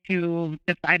beginning to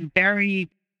I'm very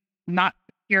not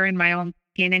secure in my own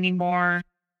skin anymore.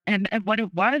 And what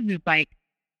it was is like,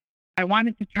 I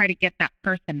wanted to try to get that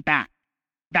person back.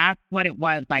 That's what it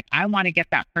was. Like, I want to get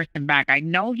that person back. I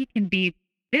know he can be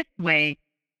this way,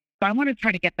 so I want to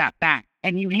try to get that back.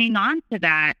 And you hang on to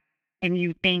that and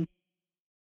you think,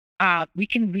 we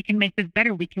can make this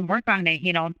better. We can work on it.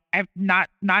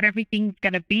 Not everything's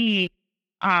gonna be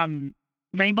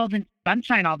rainbows and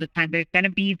sunshine all the time. There's gonna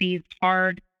be these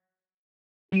hard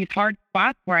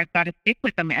spots where I've got to stick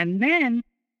with them. And then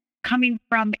coming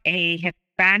from a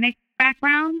Hispanic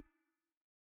background,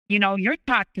 you're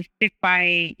taught to stick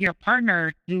by your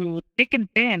partner through thick and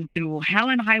thin, through hell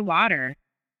and high water,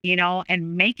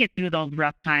 and make it through those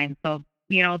rough times. So,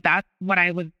 that's what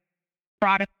I was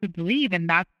brought up to believe, and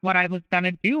that's what I was going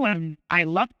to do. And I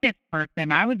loved this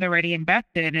person. I was already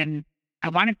invested, and I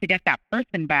wanted to get that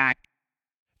person back.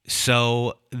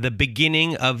 So the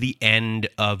beginning of the end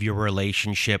of your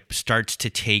relationship starts to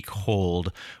take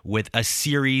hold with a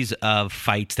series of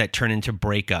fights that turn into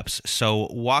breakups. So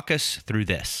walk us through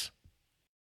this.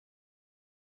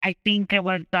 I think it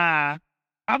was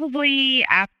probably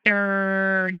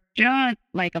after just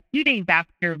like a few days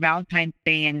after Valentine's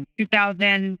Day in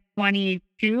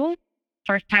 2022,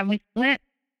 first time we split.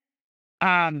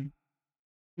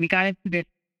 We got into this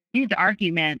huge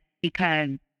argument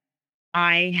because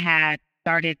I had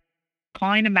started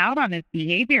calling him out on his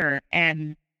behavior,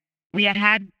 and we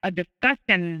had a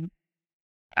discussion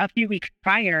a few weeks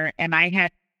prior, and I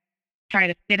had tried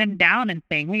to sit him down and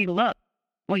say, hey, look,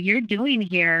 what you're doing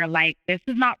here, like, this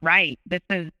is not right. This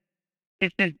is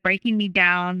breaking me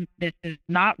down. This is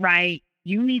not right.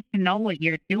 You need to know what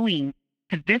you're doing,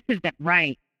 because this isn't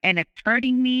right. And it's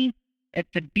hurting me.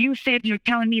 It's abusive. You're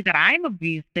telling me that I'm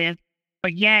abusive,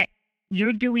 but yet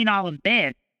you're doing all of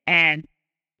this. And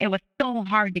it was so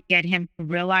hard to get him to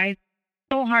realize,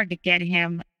 so hard to get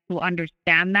him to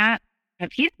understand that,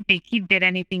 because he didn't think he did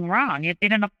anything wrong. It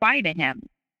didn't apply to him.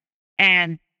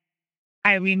 And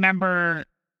I remember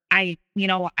I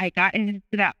got into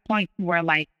that point where,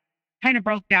 like, kind of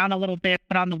broke down a little bit,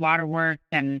 put on the waterworks,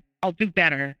 and I'll do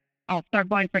better. I'll start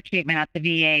going for treatment at the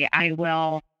VA.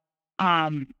 I'll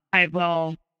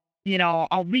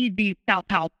read these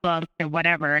self-help books or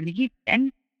whatever. And he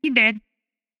did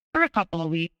for a couple of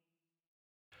weeks.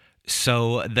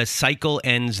 So the cycle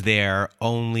ends there,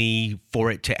 only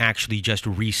for it to actually just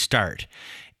restart.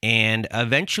 And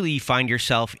eventually you find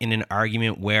yourself in an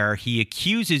argument where he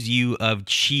accuses you of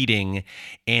cheating,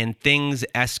 and things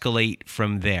escalate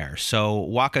from there. So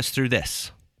walk us through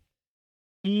this.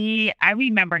 I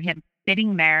remember him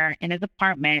sitting there in his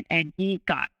apartment, and he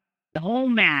got so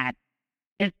mad.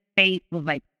 His face was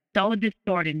like so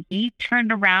distorted. He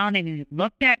turned around and he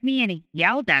looked at me and he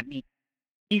yelled at me.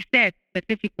 He said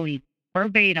specifically,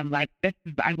 verbatim, like,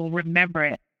 I will remember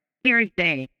it clear as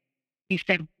day. He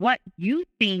said, what you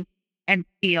think and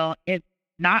feel is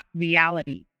not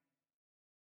reality.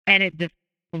 And it just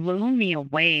blew me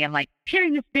away, and like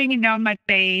tears just streaming down my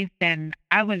face. And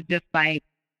I was just like,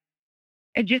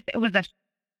 it was a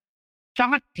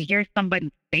shock to hear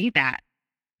somebody say that,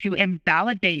 to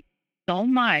invalidate so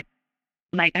much.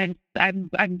 Like,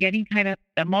 I'm getting kind of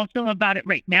emotional about it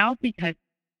right now, because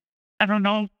I don't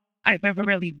know if I've ever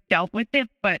really dealt with it,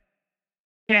 but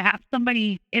to have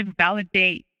somebody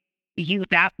invalidate you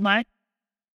that much,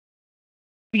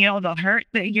 the hurt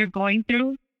that you're going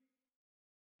through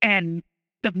and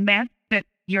the mess that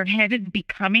your head is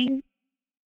becoming,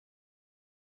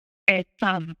 it's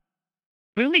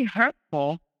really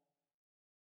hurtful.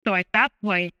 So at that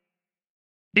point,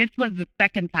 this was the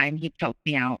second time he choked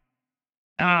me out.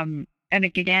 And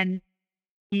again,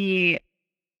 he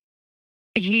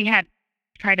had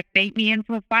tried to bait me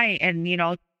into a fight and,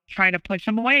 try to push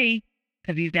him away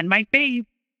because he's in my face.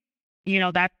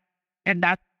 That's,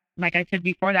 like I said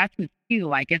before, that's his cue,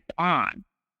 like, it's on.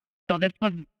 So this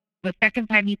was the second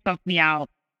time he choked me out.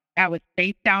 I was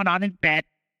face down on his bed,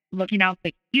 looking out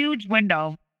the huge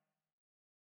window.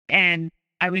 And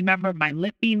I remember my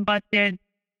lip being busted.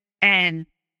 And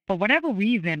for whatever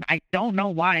reason, I don't know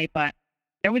why, but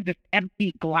there was this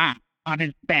empty glass on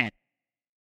his bed.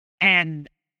 And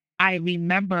I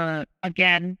remember,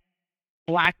 again,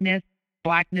 blackness,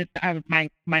 blackness. My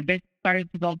vision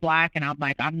started to go black, and I'm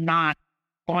like, I'm not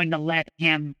going to let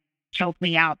him choke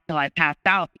me out till I passed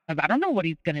out, because I don't know what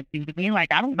he's gonna do to me.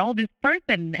 Like, I don't know this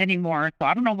person anymore, so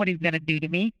I don't know what he's gonna do to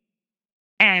me.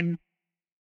 And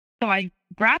so I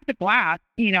grabbed the glass.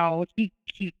 He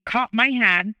caught my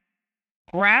hand,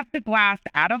 grabbed the glass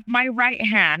out of my right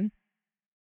hand,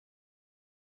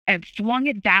 and swung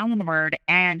it downward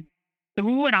and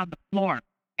threw it on the floor.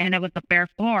 And it was a bare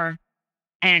floor,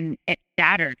 and it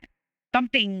shattered.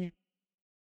 Something,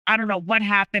 I don't know what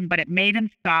happened, but it made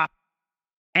him stop,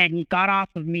 and he got off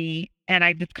of me. And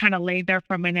I just kind of laid there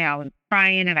for a minute. I was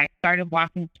crying, and I started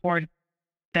walking towards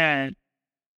the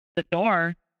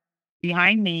door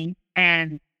behind me,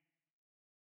 and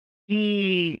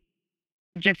he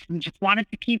just wanted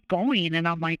to keep going. And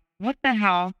I'm like, what the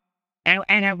hell? And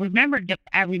I remember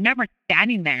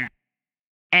standing there,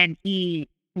 and he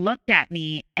looked at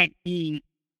me, and he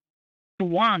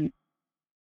swung,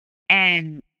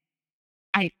 and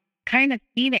I kind of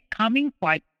seen it coming, so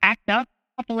I backed up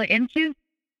a couple of inches.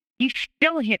 He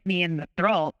still hit me in the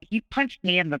throat. He punched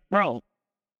me in the throat.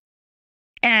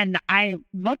 And I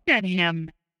looked at him,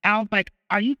 and I was like,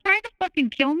 are you trying to fucking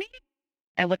kill me?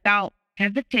 And without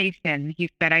hesitation,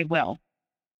 he said, I will.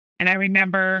 And I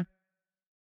remember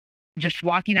just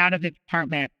walking out of his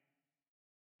apartment.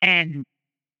 And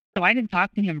so I didn't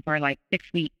talk to him for like 6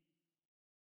 weeks.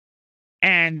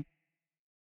 And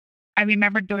I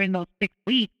remember during those 6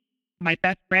 weeks, my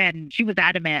best friend, she was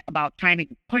adamant about trying to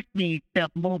push me to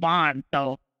move on.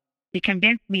 So she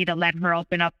convinced me to let her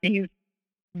open up these,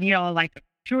 like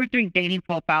 2 or 3 dating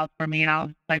profiles for me. And I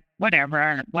was like,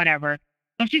 whatever.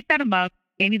 So she set them up,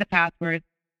 gave me the passwords,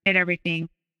 did everything.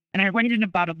 And I waited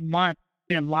about a month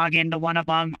to log into one of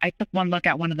them. I took one look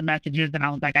at one of the messages, and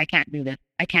I was like, I can't do this.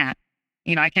 I can't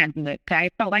do this. I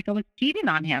felt like I was cheating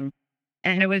on him.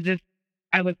 And it was just,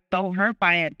 I was so hurt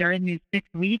by it during these 6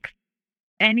 weeks.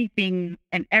 Anything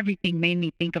and everything made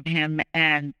me think of him,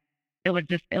 and it was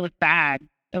bad.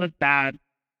 It was bad.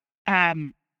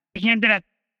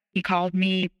 He called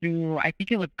me through, I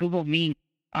think it was Google Meet,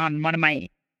 on one of my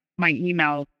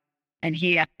emails, and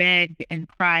he begged and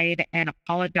cried and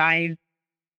apologized.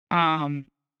 And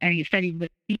he said he would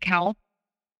seek help.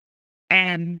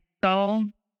 And so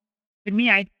to me,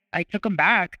 I took him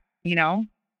back, and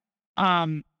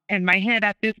my head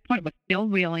at this point was still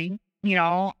reeling.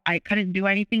 I couldn't do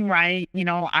anything right.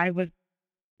 I was,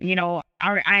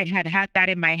 I had that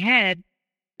in my head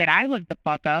that I was the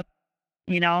fuck up,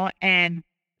 and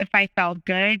if I felt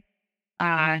good,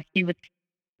 he would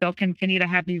still continue to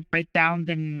have these breakdowns,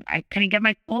 and I couldn't get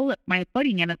my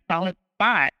footing in a solid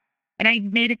spot. And I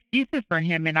made excuses for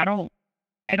him, and I don't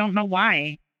know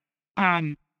why.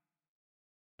 But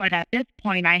at this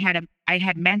point, I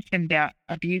had mentioned the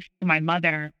abuse to my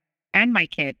mother and my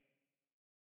kids,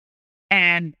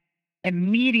 and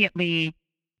immediately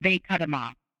they cut him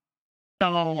off.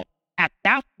 So at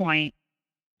that point,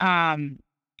 I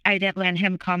didn't let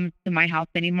him come to my house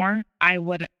anymore. I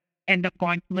would end up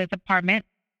going to his apartment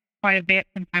quite a bit.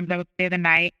 Sometimes I would stay the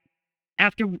night.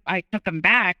 After I took him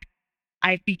back,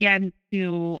 I began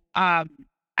to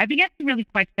really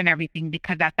question everything,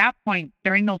 because at that point,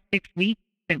 during those 6 weeks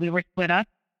that we were split up,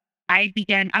 I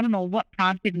don't know what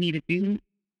prompted me to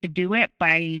do it, but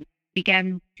I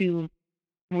began to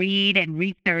read and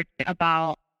research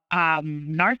about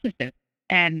narcissists.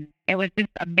 And it was just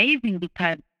amazing,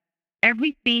 because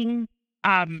everything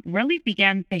really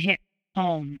began to hit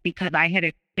home, because I had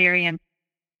experienced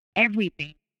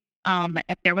everything.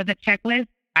 If there was a checklist,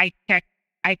 I checked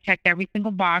every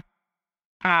single box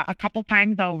a couple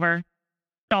times over.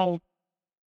 So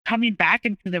coming back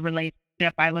into the relationship,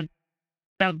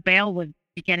 the veil was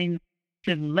beginning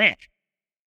to lift.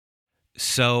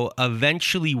 So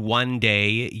eventually one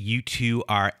day you two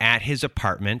are at his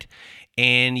apartment,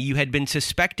 and you had been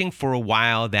suspecting for a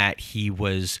while that he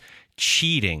was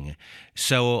cheating.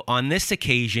 So on this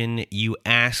occasion, you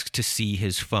asked to see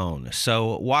his phone.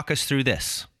 So walk us through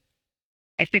this.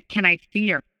 I said, can I see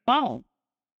your phone?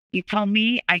 He told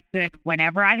me I could,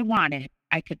 whenever I wanted,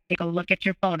 I could take a look at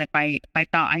your phone if I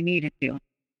thought I needed to.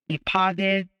 He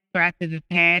pauses, scratches his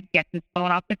head, gets his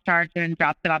phone off the charger, and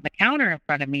drops it on the counter in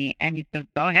front of me. And he says,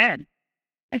 go ahead.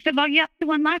 I said, well, you have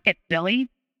to unlock it, silly.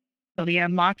 So he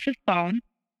unlocks his phone.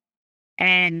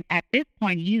 And at this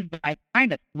point, he's like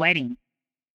kind of sweating.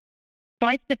 So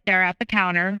I sit there at the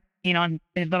counter, in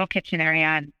his little kitchen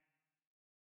area.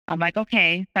 I'm like,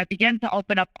 okay. So I began to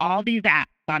open up all these apps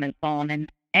on his phone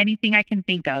and anything I can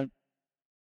think of.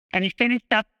 And he finished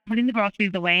up putting the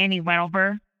groceries away and he went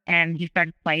over and he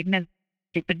started playing his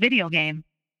stupid video game.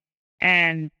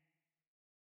 And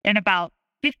in about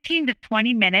 15 to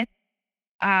 20 minutes,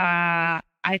 I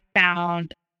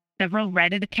found several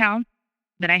Reddit accounts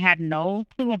that I had no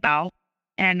clue about.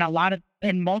 And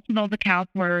most of those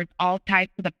accounts were all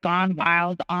types of gone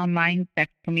wild online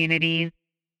sex communities.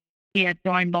 He had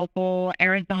joined local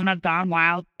Arizona gone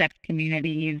wild sex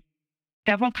communities,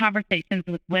 several conversations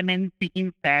with women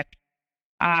seeking sex,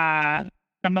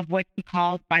 some of which he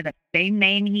called by the same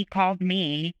name he called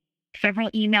me, several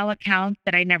email accounts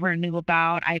that I never knew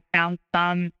about. I found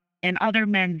some in other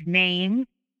men's names.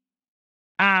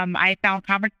 I found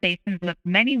conversations with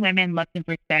many women looking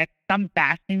for sex, some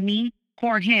bashing me.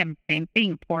 Poor him, same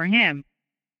thing, poor him.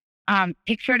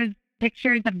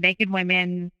 Pictures of naked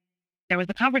women. There was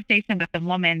a conversation with a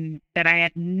woman that I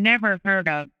had never heard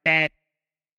of that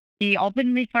he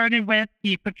openly flirted with.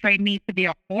 He portrayed me to be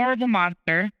a horrible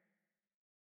monster.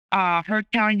 Her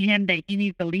telling him that he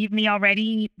needs to leave me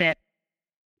already, that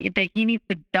he needs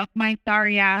to duck my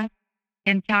sorry ass,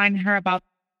 and telling her about,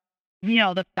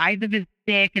 the size of his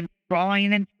dick and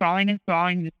scrolling and scrolling and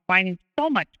scrolling, just finding so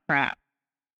much crap.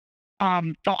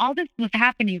 So all this was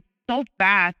happening so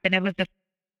fast, and it was just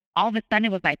all of a sudden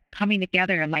it was like coming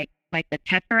together like the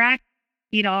Tesseract,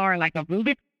 or like a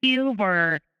Rubik's Cube,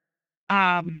 or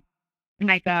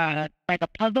like a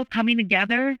puzzle coming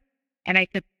together, and I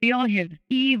could feel his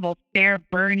evil stare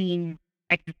burning,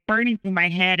 like just burning through my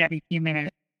head every few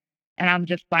minutes. And I'm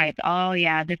just like, oh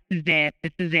yeah, this is it.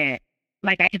 This is it.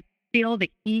 Like I could feel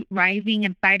the heat rising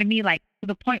inside of me, like to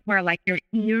the point where like your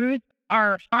ears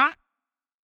are hot.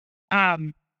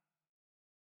 And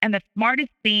the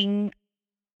smartest thing,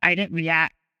 I didn't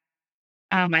react.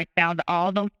 I found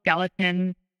all those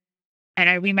skeletons, and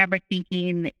I remember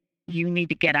thinking, you need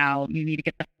to get out. You need to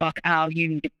get the fuck out. You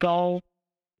need to go.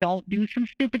 Don't do some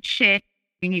stupid shit.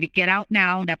 You need to get out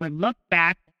now. Never look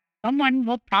back. Someone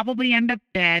will probably end up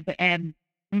dead, and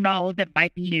who knows, it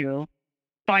might be you.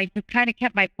 So I just kind of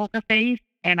kept my poker face,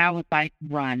 and I was like,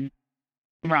 run,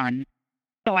 run.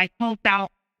 So I closed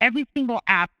out every single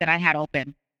app that I had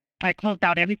open. I closed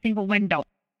out every single window.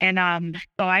 And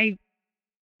so I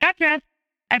got dressed.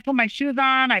 I put my shoes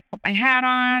on. I put my hat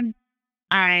on.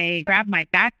 I grabbed my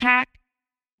backpack.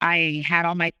 I had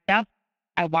all my stuff.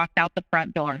 I walked out the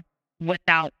front door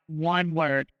without one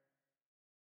word.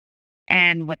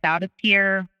 And without a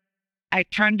tear, I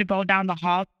turned to go down the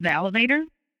hall to the elevator,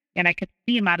 and I could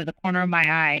see him out of the corner of my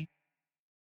eye.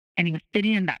 And he was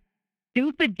sitting in that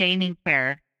stupid gaming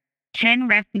chair, chin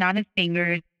resting on his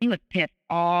fingers. He was pissed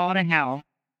all to hell.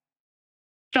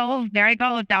 So there I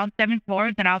go, down 7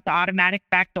 floors and out the automatic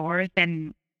back doors. And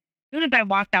as soon as I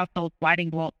walked out those sliding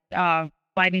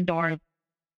doors,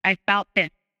 I felt this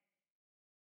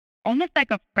almost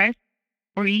like a fresh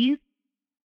breeze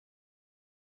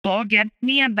blow against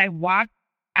me as I walked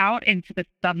out into the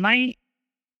sunlight.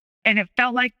 And it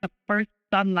felt like the first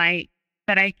sunlight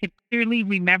that I could clearly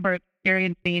remember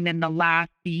experiencing in the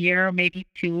last year, maybe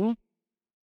two.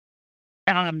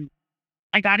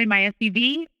 I got in my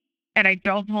SUV and I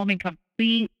drove home in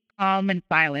complete calm and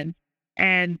silence.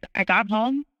 And I got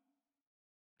home.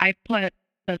 I put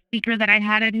the speaker that I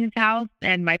had at his house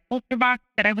and my poster box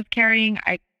that I was carrying.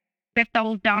 I set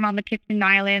those down on the kitchen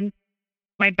island,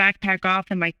 my backpack off,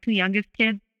 and my two youngest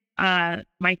kids,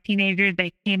 my teenagers,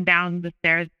 they came down the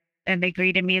stairs and they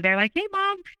greeted me. They're like, "Hey,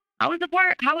 Mom, how was it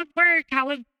work? How was work?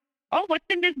 Oh, what's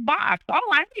in this box?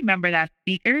 Oh, I remember that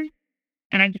speaker."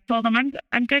 And I just told them,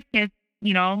 I'm good, kids,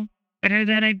 better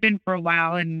than I've been for a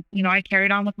while. And, I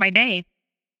carried on with my day.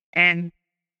 And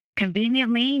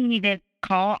conveniently, he didn't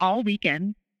call all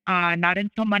weekend, not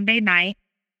until Monday night.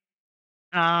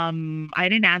 I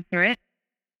didn't answer it.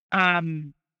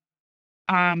 And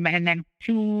then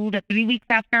 2 to 3 weeks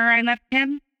after I left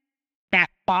him, that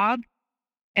fog,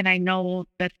 and I know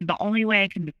that's the only way I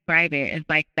can describe it, is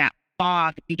like that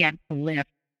fog began to lift.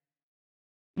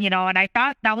 And I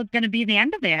thought that was going to be the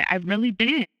end of it. I really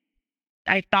did.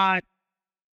 I thought,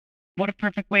 what a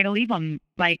perfect way to leave him,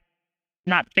 like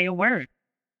not say a word.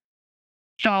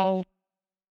 So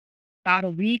about a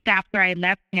week after I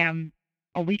left him,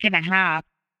 a week and a half,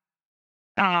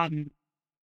 I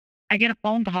get a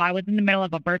phone call. I was in the middle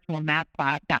of a virtual math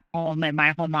class at home in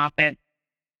my home office.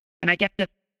 And I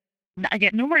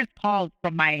get numerous calls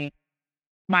from my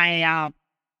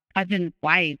cousin's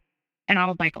wife. And I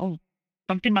was like, oh,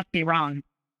 something must be wrong.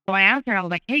 So I asked her, I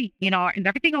was like, hey, is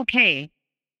everything okay?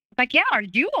 It's like, yeah, are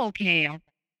you okay? I was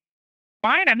like,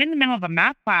 fine, I'm in the middle of a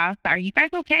math class. Are you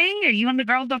guys okay? Are you and the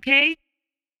girls okay?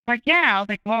 Like, yeah. I was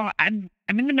like, well, I'm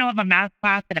in the middle of a math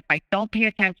class, and if I don't pay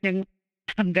attention,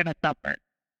 I'm gonna suffer.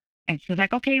 And she's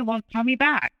like, okay, well, call me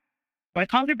back. So I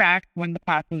called her back when the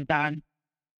class was done,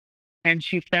 and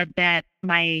she said that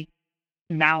my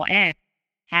now ex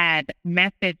had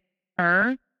messaged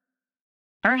her,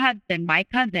 her husband, my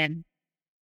cousin.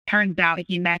 Turns out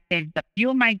he messaged a few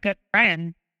of my good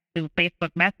friends through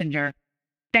Facebook Messenger,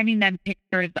 sending them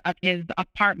pictures of his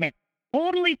apartment.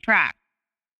 Totally trapped.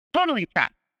 Totally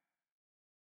trapped.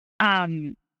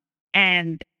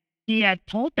 And he had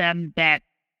told them that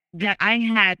I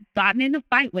had gotten in a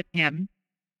fight with him,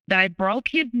 that I broke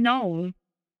his nose,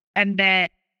 and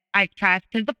that I trashed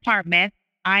his apartment.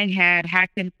 I had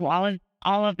hacked into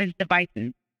all of his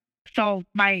devices. So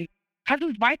my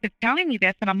cousin's wife is telling me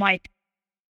this, and I'm like,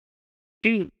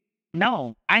 dude,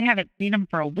 no, I haven't seen him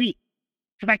for a week.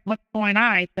 She's like, what's going on?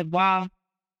 I said, well,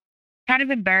 kind of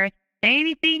embarrassed to say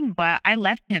anything, but I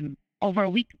left him over a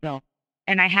week ago,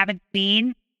 and I haven't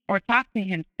seen or talked to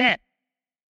him since.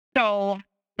 So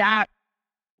that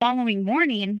following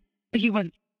morning, he was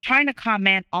trying to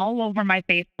comment all over my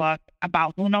Facebook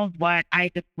about who knows what.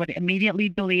 I just would immediately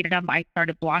delete him. I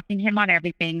started blocking him on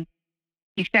everything.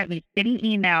 He sent me shitty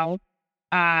emails,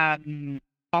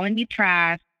 calling me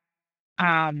trash,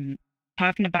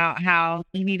 talking about how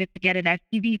he needed to get an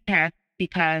STD test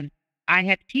because I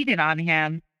had cheated on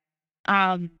him.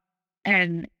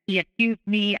 And he accused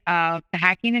me of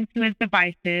hacking into his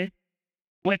devices,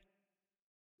 which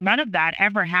none of that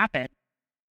ever happened.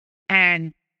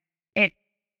 And it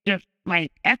just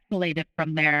like escalated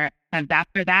from there. And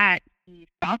after that, he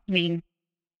stalked me.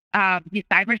 He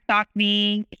cyber stalked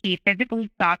me. He physically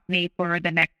stalked me for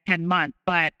the next 10 months.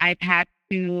 But I've had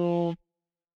to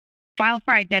file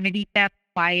for identity theft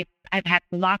twice. I've had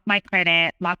to lock my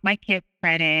credit, lock my kids'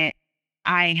 credit.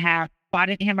 I have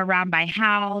spotted him around my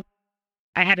house.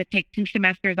 I had to take 2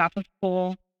 semesters off of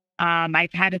school.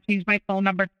 I've had to change my phone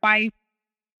number twice.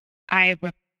 I've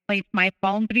replaced my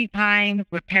phone 3 times,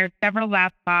 repaired several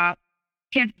laptops,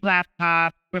 kids'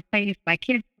 laptops, replaced my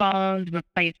kids' phones,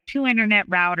 replaced 2 internet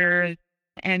routers,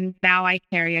 and now I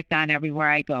carry a gun everywhere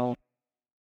I go.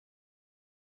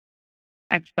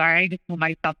 I'm sorry, I just told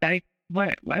myself that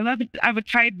I would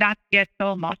try not to get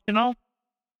so emotional.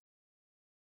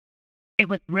 It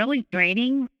was really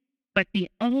draining, but the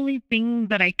only thing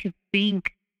that I could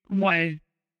think was,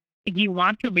 he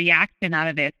wants a reaction out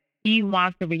of this. He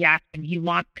wants a reaction. He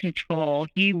wants control.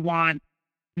 He wants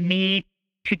me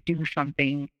to do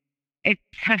something. It's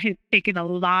taken a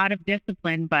lot of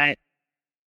discipline, but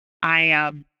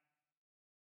I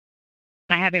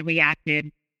haven't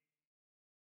reacted,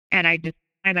 and I just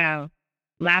kind of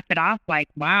laugh it off like,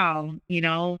 wow,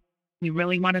 you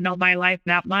really want to know my life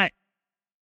that much.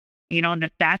 And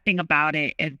the sad thing about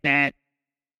it is that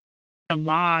the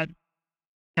laws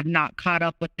have not caught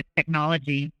up with the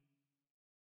technology.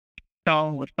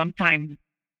 So sometimes,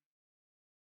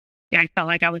 yeah, I felt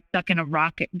like I was stuck in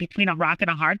between a rock and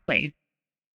a hard place.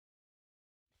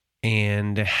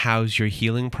 And how's your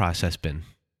healing process been?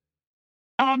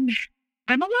 I'm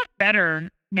a lot better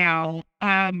now.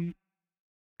 I've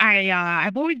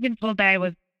always been told that I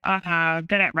was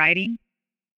good at writing.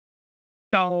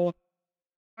 So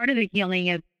part of the healing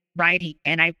is writing,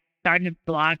 and I started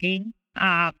blogging.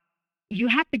 You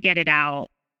have to get it out.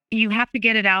 You have to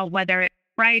get it out, whether it's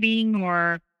writing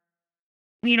or,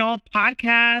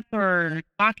 podcast or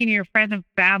talking to your friends and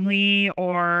family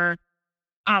or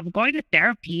going to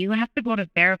therapy. You have to go to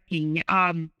therapy.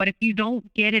 But if you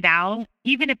don't get it out,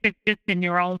 even if it's just in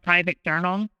your own private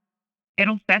journal,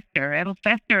 it'll fester. It'll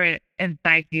fester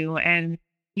inside you. And,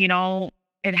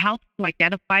 it helps to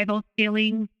identify those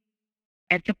feelings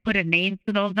and to put a name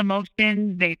to those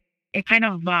emotions. It kind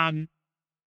of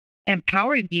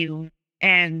empowers you.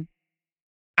 And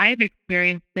I've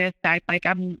experienced this. I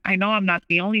know I'm not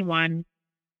the only one,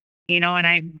 and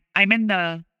I'm in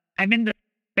the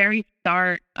very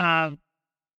start of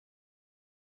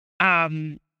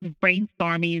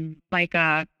brainstorming like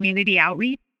a community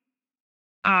outreach.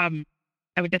 I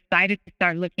decided to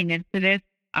start looking into this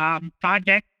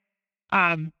project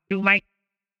through my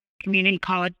community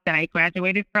college that I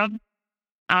graduated from.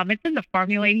 It's in the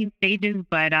formulating stages,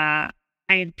 but I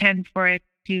intend for it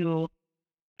to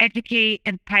educate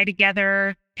and tie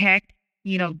together tech,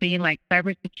 being like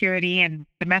cybersecurity and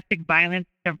domestic violence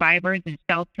survivors and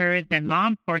shelters and law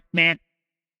enforcement,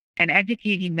 and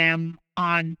educating them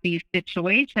on these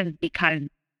situations, because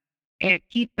it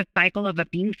keeps the cycle of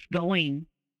abuse going.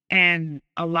 And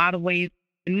a lot of ways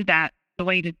to do that, the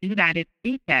way to do that is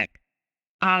through tech.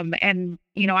 And,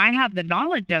 I have the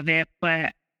knowledge of it,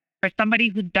 but for somebody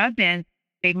who doesn't,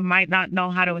 they might not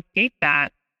know how to escape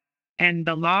that. and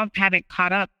the laws haven't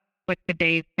caught up with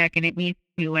today's tech, and it needs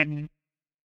to. And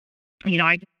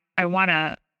I want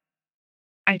to.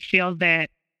 I feel that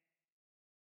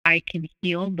I can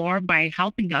heal more by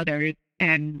helping others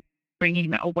and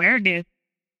bringing awareness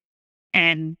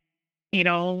and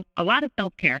a lot of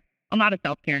self care,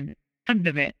 tons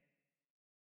of it.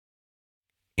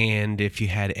 And if you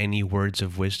had any words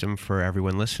of wisdom for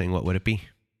everyone listening, what would it be?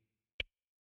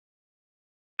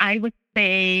 I would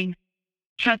say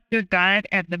trust your gut.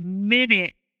 And the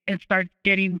minute it starts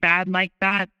getting bad like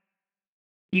that,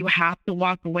 you have to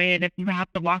walk away. And if you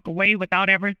have to walk away without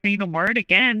ever saying a word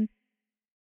again,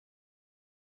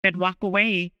 then walk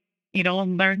away,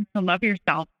 and learn to love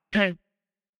yourself because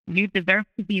you deserve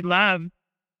to be loved.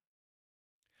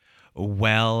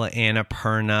 Well,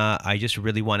 Annapurna, I just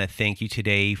really want to thank you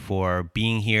today for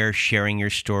being here, sharing your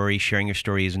story. Sharing your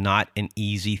story is not an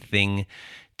easy thing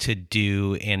to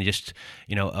do. And just,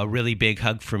 a really big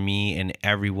hug for me and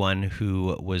everyone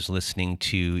who was listening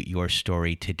to your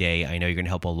story today. I know you're going to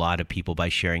help a lot of people by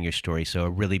sharing your story. So a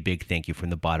really big thank you from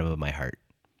the bottom of my heart.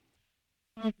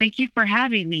 Well, thank you for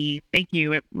having me. Thank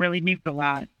you. It really means a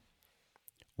lot.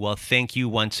 Well, thank you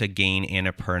once again,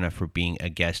 Annapurna, for being a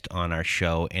guest on our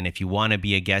show. And if you want to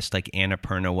be a guest like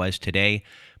Annapurna was today,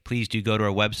 please do go to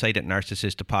our website at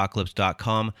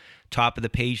narcissistapocalypse.com. Top of the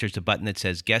page, there's a button that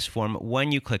says guest form.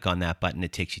 When you click on that button,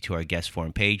 it takes you to our guest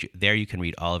form page. There you can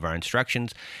read all of our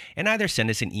instructions and either send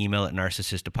us an email at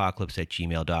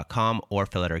narcissistapocalypse@gmail.com or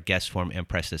fill out our guest form and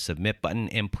press the submit button.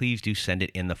 And please do send it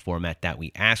in the format that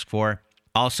we ask for.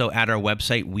 Also, at our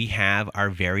website, we have our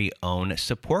very own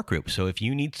support group. So if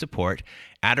you need support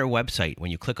at our website,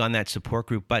 when you click on that support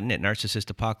group button at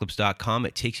narcissistapocalypse.com,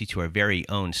 it takes you to our very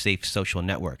own safe social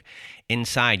network.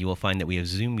 Inside, you will find that we have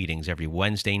Zoom meetings every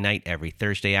Wednesday night, every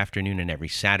Thursday afternoon, and every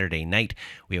Saturday night.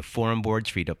 We have forum boards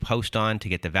for you to post on to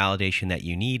get the validation that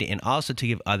you need and also to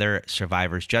give other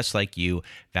survivors just like you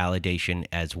validation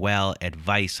as well,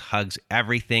 advice, hugs,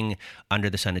 everything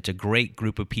under the sun. It's a great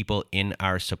group of people in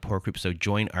our support group, so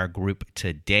join our group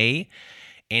today.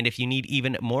 And if you need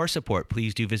even more support,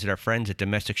 please do visit our friends at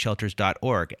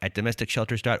domesticshelters.org. At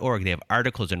domesticshelters.org, they have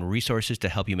articles and resources to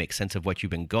help you make sense of what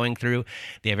you've been going through.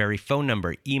 They have every phone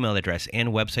number, email address, and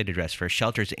website address for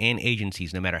shelters and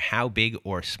agencies, no matter how big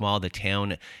or small the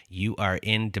town you are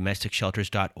in.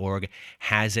 Domesticshelters.org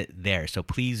has it there. So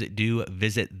please do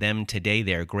visit them today.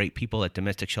 They are great people at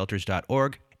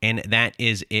domesticshelters.org. And that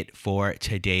is it for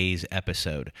today's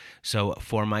episode. So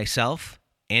for myself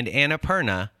and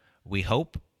Annapurna, we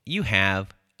hope you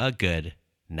have a good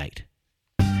night.